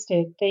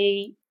suggested,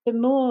 the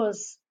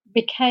Moors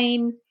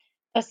became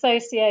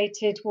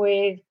associated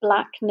with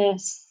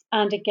blackness,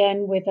 and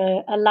again with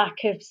a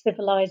lack of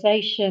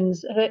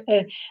civilizations,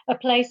 a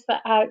place for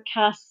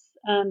outcasts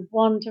and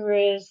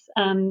wanderers,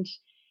 and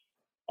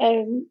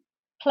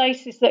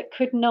places that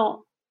could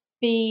not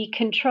be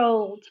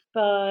controlled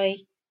by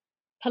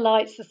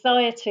polite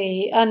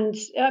society. And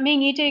I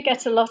mean, you do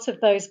get a lot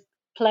of those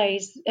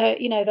plays,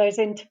 those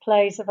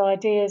interplays of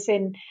ideas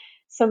in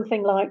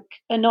something like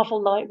a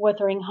novel like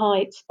Wuthering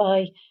Heights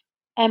by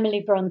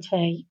Emily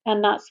Bronte,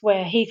 and that's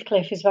where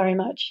Heathcliff is very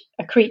much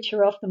a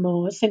creature of the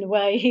moors in a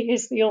way. He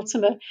is the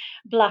ultimate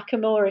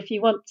blackamoor, if you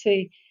want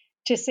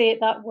to see it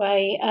that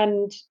way.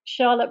 And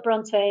Charlotte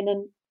Bronte, in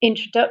an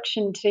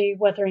introduction to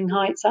Wuthering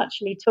Heights,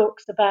 actually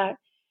talks about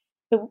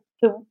the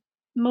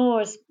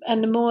moors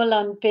and the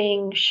moorland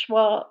being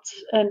swart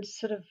and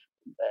sort of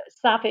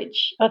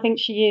savage. I think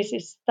she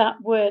uses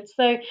that word.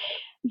 So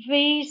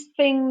these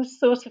things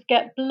sort of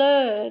get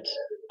blurred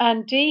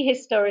and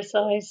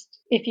dehistoricized,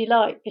 if you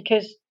like,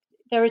 because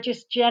there are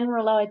just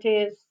general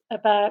ideas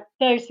about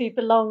those who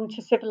belong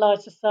to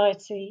civilized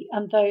society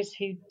and those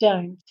who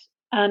don't.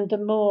 And the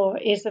Moor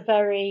is a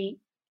very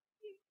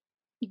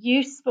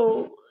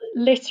useful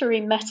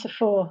literary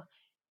metaphor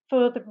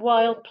for the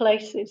wild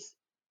places,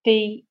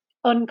 the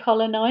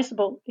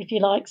uncolonizable, if you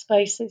like,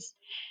 spaces.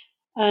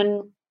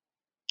 And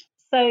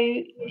so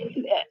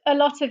a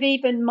lot of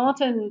even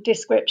modern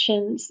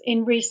descriptions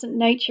in recent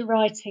nature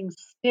writing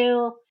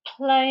still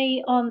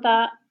play on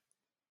that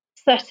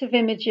set of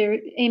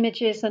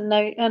images and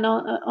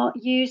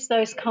use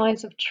those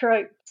kinds of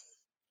tropes.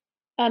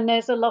 And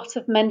there's a lot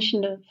of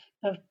mention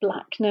of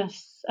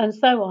blackness and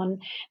so on.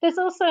 There's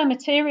also a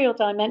material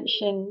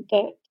dimension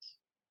that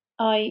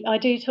I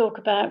do talk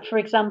about. For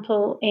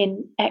example,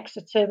 in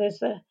Exeter,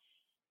 there's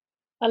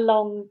a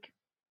long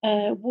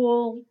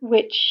wall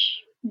which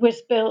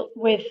was built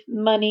with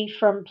money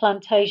from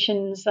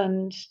plantations,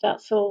 and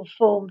that's all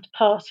formed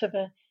part of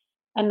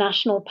a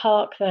national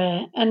park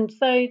there. And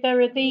so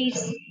there are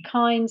these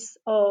kinds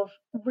of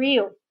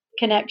real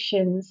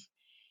connections.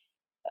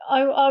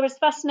 I was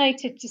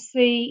fascinated to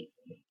see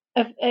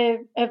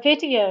a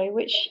video,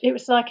 which it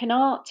was like an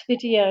art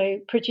video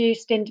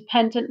produced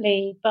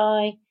independently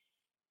by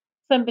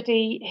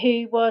somebody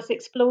who was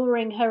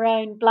exploring her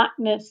own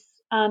blackness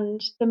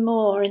and the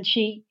Moor. And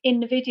she,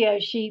 in the video,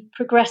 she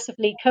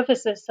progressively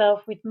covers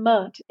herself with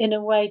mud in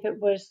a way that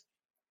was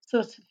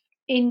sort of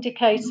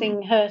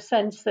indicating her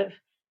sense of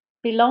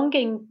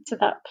belonging to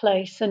that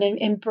place and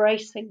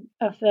embracing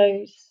of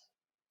those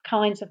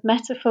kinds of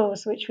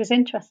metaphors, which was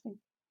interesting.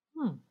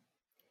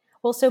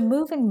 Well, so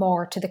moving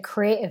more to the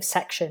creative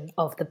section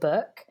of the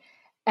book,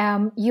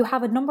 you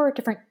have a number of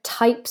different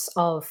types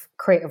of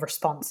creative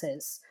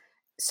responses.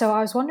 So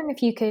I was wondering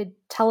if you could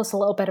tell us a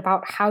little bit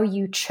about how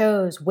you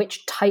chose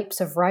which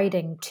types of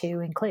writing to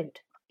include.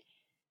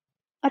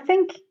 I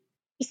think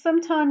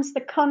sometimes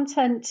the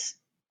content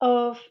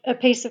of a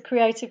piece of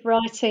creative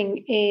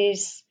writing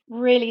is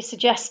really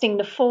suggesting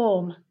the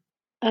form.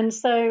 And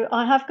so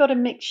I have got a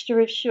mixture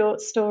of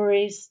short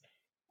stories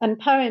and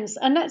poems.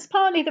 And that's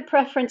partly the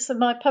preference of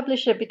my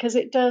publisher,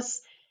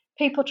 because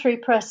People Tree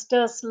Press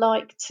does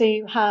like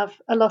to have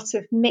a lot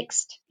of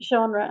mixed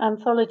genre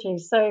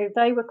anthologies. So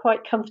they were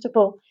quite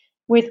comfortable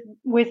with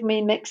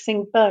me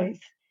mixing both.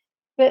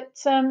 But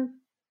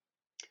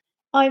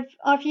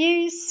I've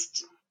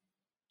used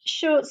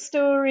short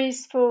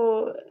stories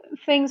for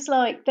things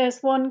like,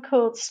 there's one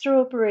called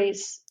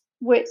Strawberries,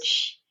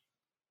 which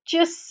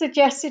just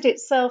suggested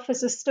itself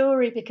as a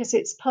story because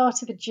it's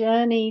part of a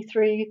journey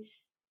through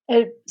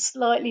a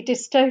slightly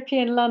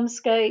dystopian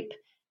landscape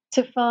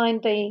to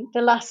find the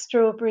last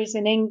strawberries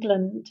in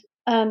England.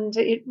 And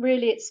it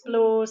really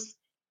explores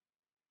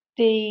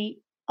the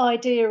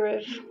idea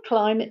of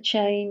climate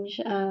change,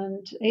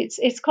 and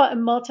it's quite a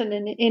modern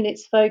in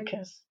its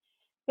focus.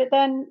 But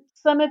then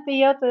some of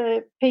the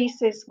other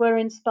pieces were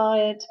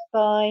inspired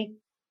by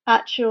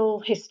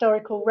actual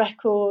historical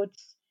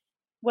records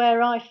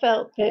where I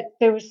felt that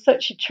there was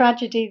such a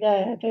tragedy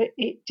there that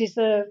it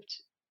deserved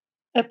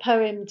a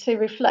poem to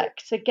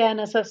reflect, again,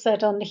 as I've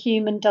said, on the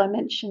human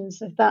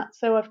dimensions of that.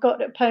 So I've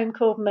got a poem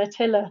called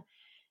Myrtilla,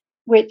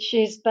 which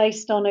is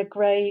based on a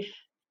grave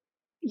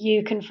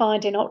you can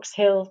find in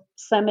Oxhill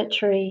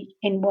Cemetery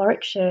in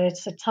Warwickshire.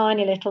 It's a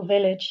tiny little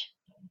village.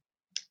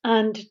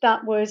 And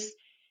that was,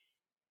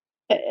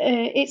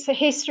 it's a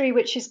history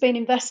which has been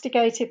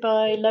investigated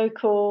by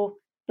local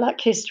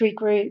Black history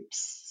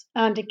groups,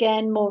 and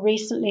again, more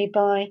recently,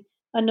 by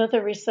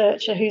another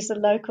researcher who's a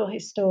local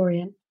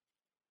historian.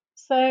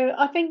 So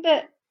I think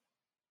that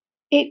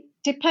it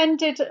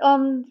depended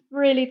on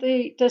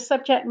really the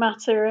subject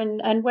matter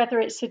and whether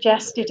it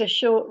suggested a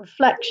short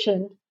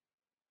reflection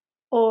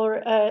or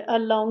a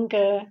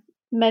longer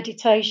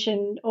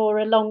meditation or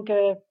a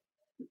longer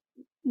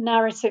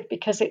narrative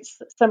because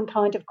it's some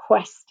kind of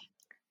quest.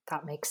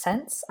 That makes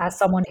sense. As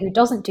someone who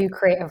doesn't do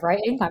creative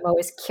writing, I'm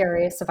always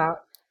curious about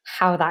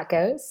how that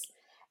goes.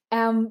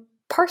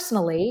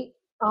 Personally,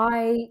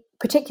 I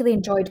particularly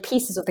enjoyed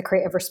pieces of the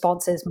creative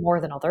responses more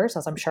than others,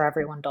 as I'm sure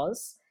everyone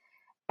does.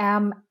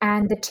 And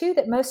the two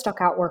that most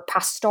stuck out were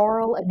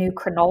Pastoral, A New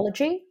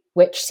Chronology,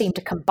 which seemed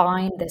to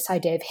combine this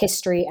idea of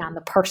history and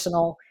the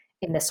personal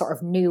in this sort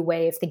of new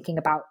way of thinking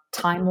about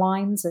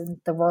timelines in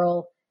the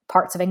rural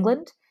parts of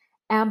England.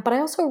 But I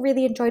also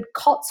really enjoyed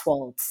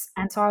Cotswolds.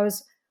 And so I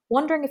was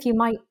wondering if you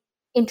might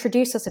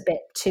introduce us a bit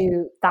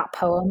to that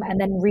poem and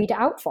then read it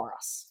out for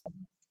us.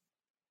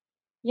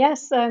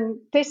 Yes,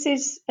 this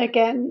is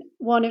again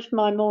one of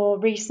my more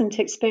recent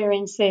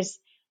experiences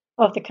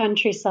of the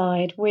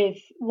countryside with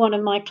one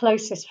of my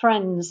closest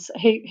friends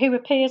who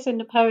appears in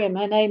the poem.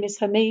 Her name is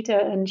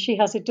Hamida, and she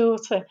has a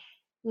daughter,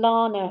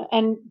 Lana,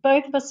 and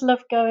both of us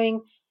love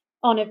going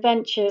on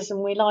adventures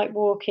and we like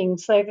walking.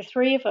 So the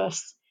three of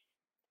us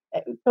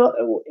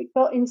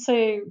got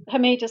into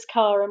Hamida's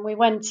car and we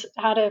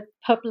had a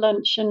pub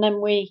lunch, and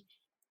then we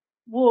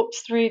walked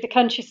through the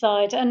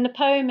countryside. And the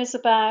poem is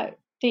about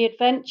the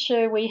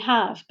adventure we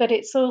have, but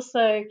it's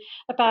also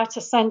about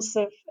a sense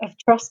of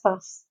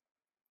trespass.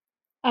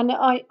 And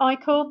I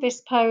called this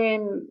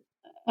poem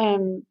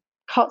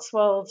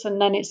Cotswolds,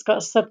 and then it's got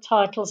a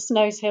subtitle,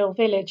 Snows Hill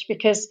Village,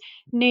 because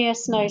near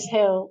Snows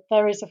Hill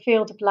there is a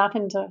field of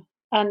lavender,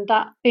 and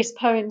that this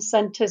poem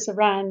centres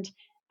around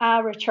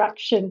our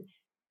attraction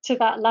to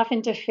that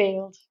lavender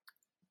field.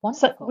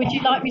 Wonderful. So would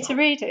you like me to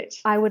read it?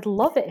 I would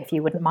love it if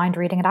you wouldn't mind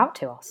reading it out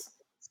to us.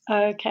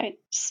 Okay.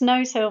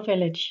 Snows Hill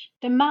Village.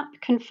 The map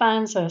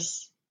confounds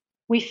us.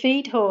 We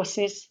feed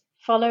horses,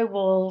 follow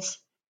walls,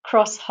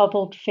 cross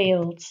hobbled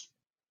fields.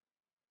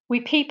 We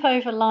peep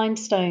over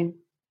limestone.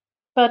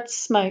 Buds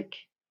smoke.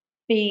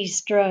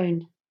 Bees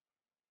drone.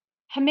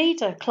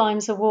 Hamida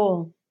climbs a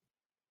wall.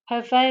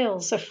 Her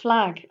veil's a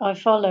flag I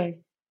follow,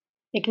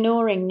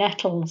 ignoring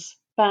nettles,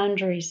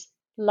 boundaries,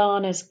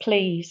 Lana's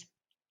pleas.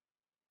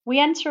 We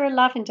enter a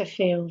lavender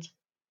field.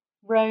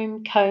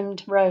 Rome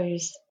combed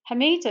rose.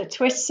 Hamida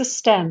twists a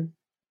stem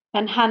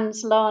and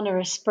hands Lana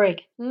a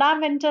sprig.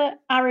 Lavender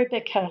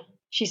Arabica,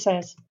 she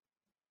says.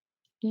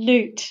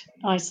 Loot,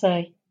 I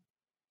say.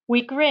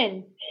 We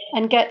grin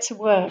and get to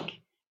work,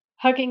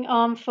 hugging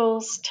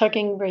armfuls,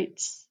 tugging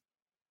roots.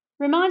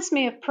 Reminds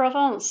me of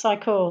Provence, I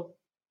call.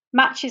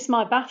 Matches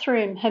my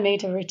bathroom,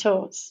 Hamida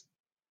retorts.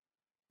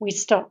 We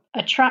stop.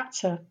 A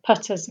tractor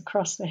putters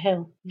across the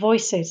hill.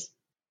 Voices.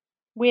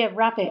 We're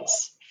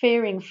rabbits,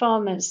 fearing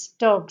farmers,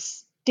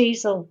 dogs,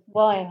 diesel,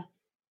 wire.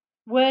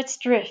 Words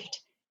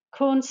drift,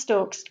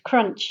 cornstalks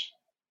crunch,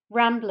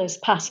 ramblers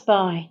pass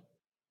by.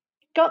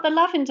 Got the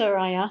lavender,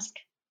 I ask.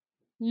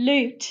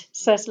 Loot,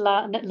 says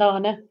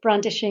Lana,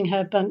 brandishing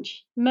her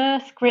bunch.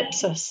 Mirth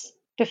grips us.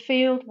 The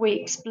field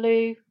weeps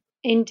blue,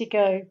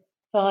 indigo,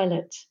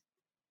 violet.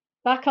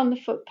 Back on the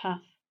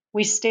footpath,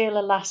 we steal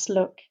a last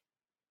look.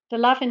 the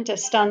lavender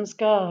stands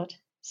guard,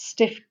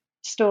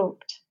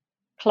 stiff-stalked,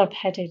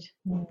 club-headed.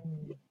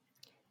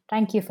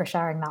 Thank you for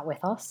sharing that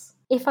with us.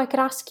 If I could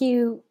ask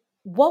you,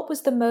 what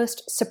was the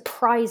most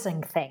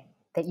surprising thing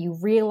that you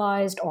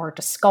realized or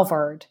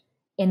discovered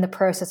in the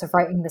process of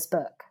writing this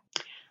book?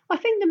 I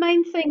think the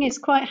main thing is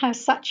quite how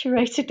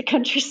saturated the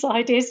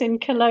countryside is in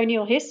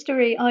colonial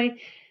history. I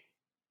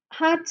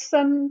had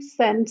some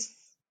sense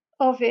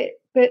of it,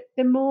 but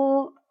the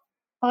more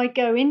I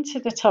go into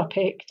the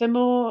topic, the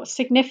more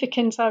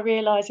significant I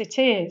realise it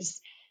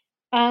is.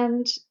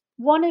 And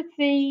one of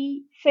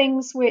the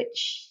things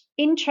which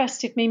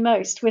interested me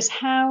most was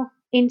how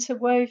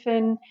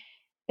interwoven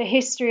the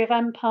history of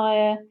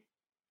empire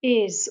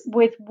is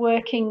with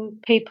working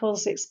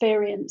people's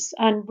experience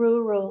and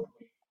rural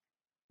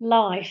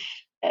life,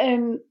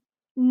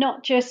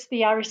 not just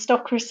the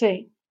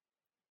aristocracy.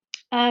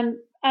 And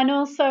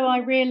also, I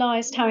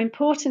realised how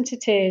important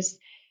it is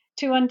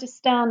to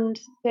understand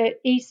that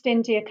East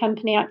India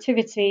Company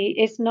activity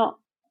is not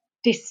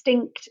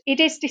distinct. It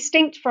is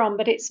distinct from,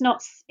 but it's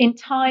not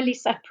entirely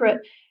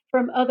separate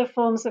from other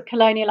forms of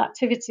colonial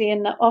activity,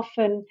 and that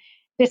often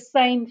the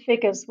same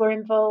figures were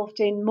involved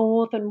in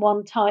more than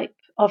one type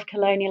of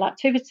colonial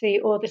activity,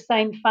 or the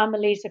same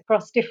families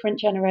across different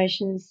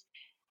generations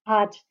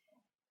had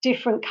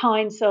different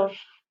kinds of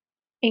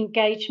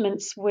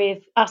engagements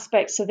with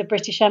aspects of the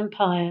British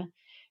Empire.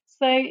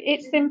 So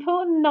it's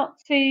important not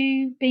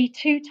to be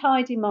too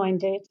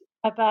tidy-minded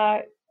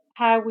about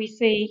how we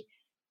see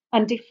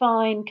and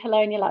define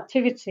colonial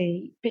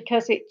activity,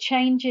 because it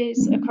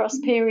changes across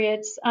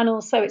periods, and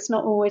also it's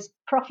not always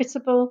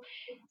profitable.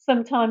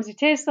 Sometimes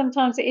it is,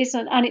 sometimes it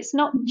isn't. And it's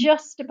not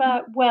just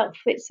about wealth,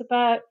 it's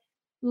about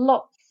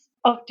lots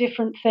of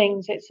different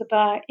things. It's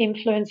about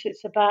influence,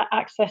 it's about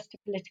access to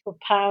political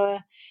power,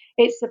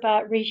 it's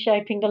about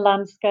reshaping the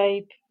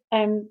landscape.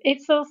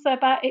 It's also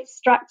about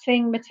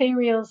extracting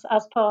materials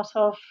as part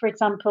of, for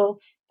example,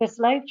 the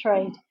slave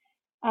trade,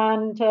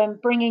 and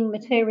bringing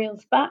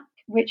materials back,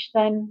 which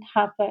then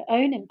have their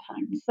own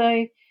impact.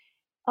 So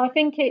I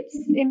think it's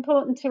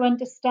important to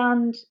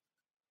understand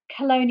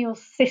colonial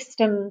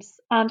systems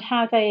and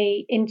how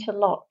they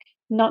interlock,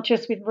 not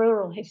just with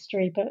rural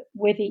history, but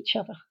with each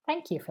other.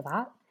 Thank you for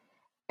that.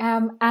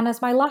 And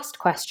as my last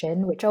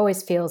question, which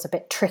always feels a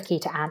bit tricky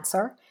to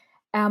answer,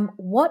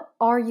 what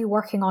are you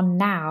working on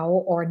now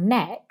or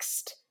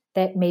next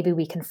that maybe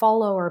we can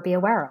follow or be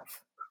aware of?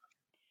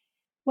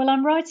 Well,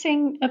 I'm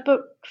writing a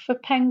book for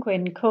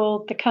Penguin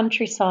called The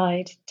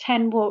Countryside,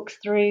 10 Walks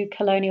Through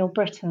Colonial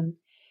Britain.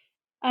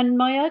 And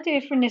my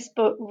idea from this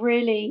book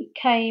really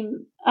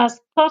came as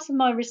part of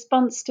my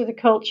response to the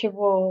culture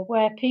war,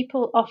 where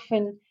people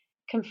often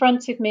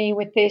confronted me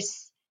with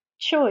this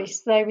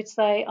choice. They would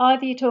say,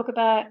 either you talk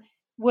about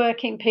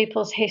working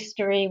people's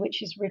history,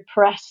 which is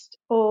repressed,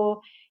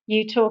 or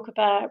you talk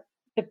about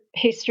the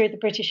history of the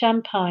British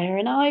Empire.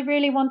 And I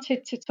really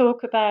wanted to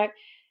talk about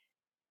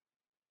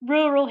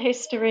rural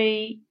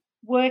history,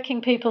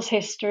 working people's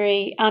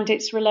history, and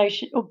its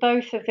relation, or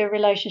both of the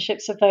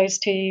relationships of those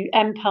to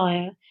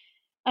empire.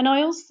 And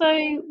I also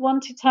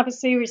wanted to have a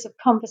series of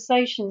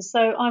conversations. So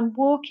I'm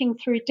walking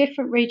through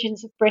different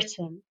regions of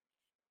Britain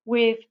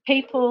with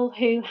people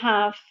who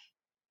have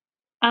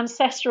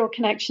ancestral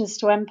connections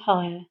to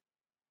empire.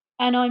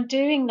 And I'm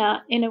doing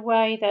that in a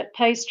way that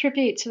pays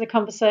tribute to the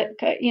conversation,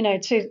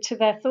 to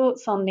their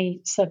thoughts on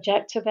the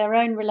subject, to their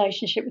own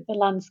relationship with the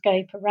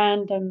landscape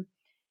around them,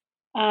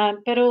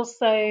 but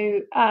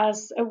also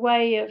as a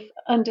way of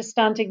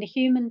understanding the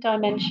human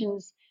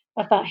dimensions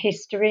of that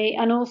history,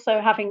 and also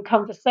having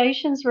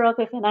conversations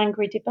rather than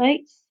angry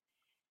debates,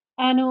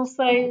 and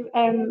also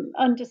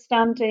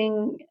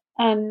understanding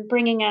and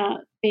bringing out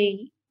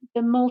the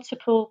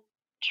multiple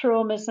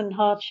traumas and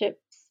hardships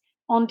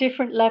on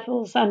different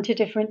levels and to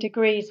different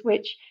degrees,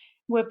 which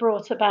were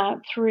brought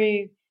about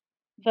through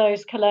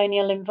those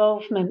colonial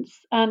involvements.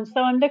 And so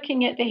I'm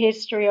looking at the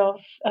history of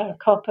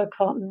copper,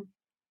 cotton,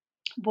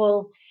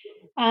 wool,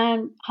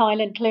 and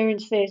Highland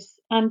clearances,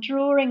 and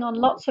drawing on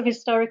lots of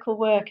historical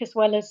work as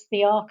well as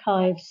the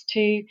archives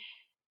to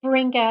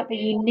bring out the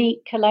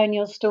unique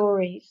colonial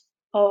stories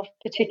of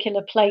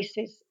particular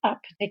places at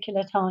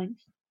particular times.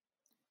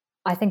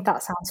 I think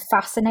that sounds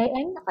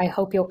fascinating. I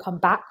hope you'll come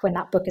back when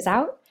that book is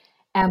out.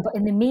 But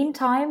in the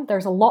meantime,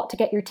 there's a lot to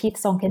get your teeth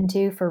sunk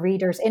into for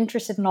readers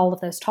interested in all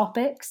of those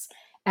topics.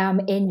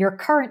 In your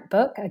current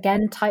book,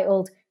 again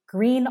titled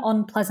Green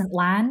Unpleasant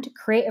Land,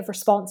 Creative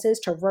Responses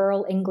to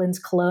Rural England's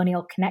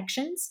Colonial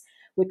Connections,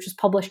 which was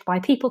published by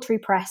People Tree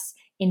Press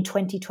in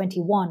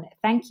 2021.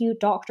 Thank you,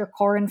 Dr.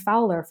 Corinne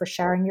Fowler, for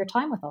sharing your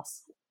time with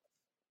us.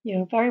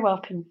 You're very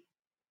welcome.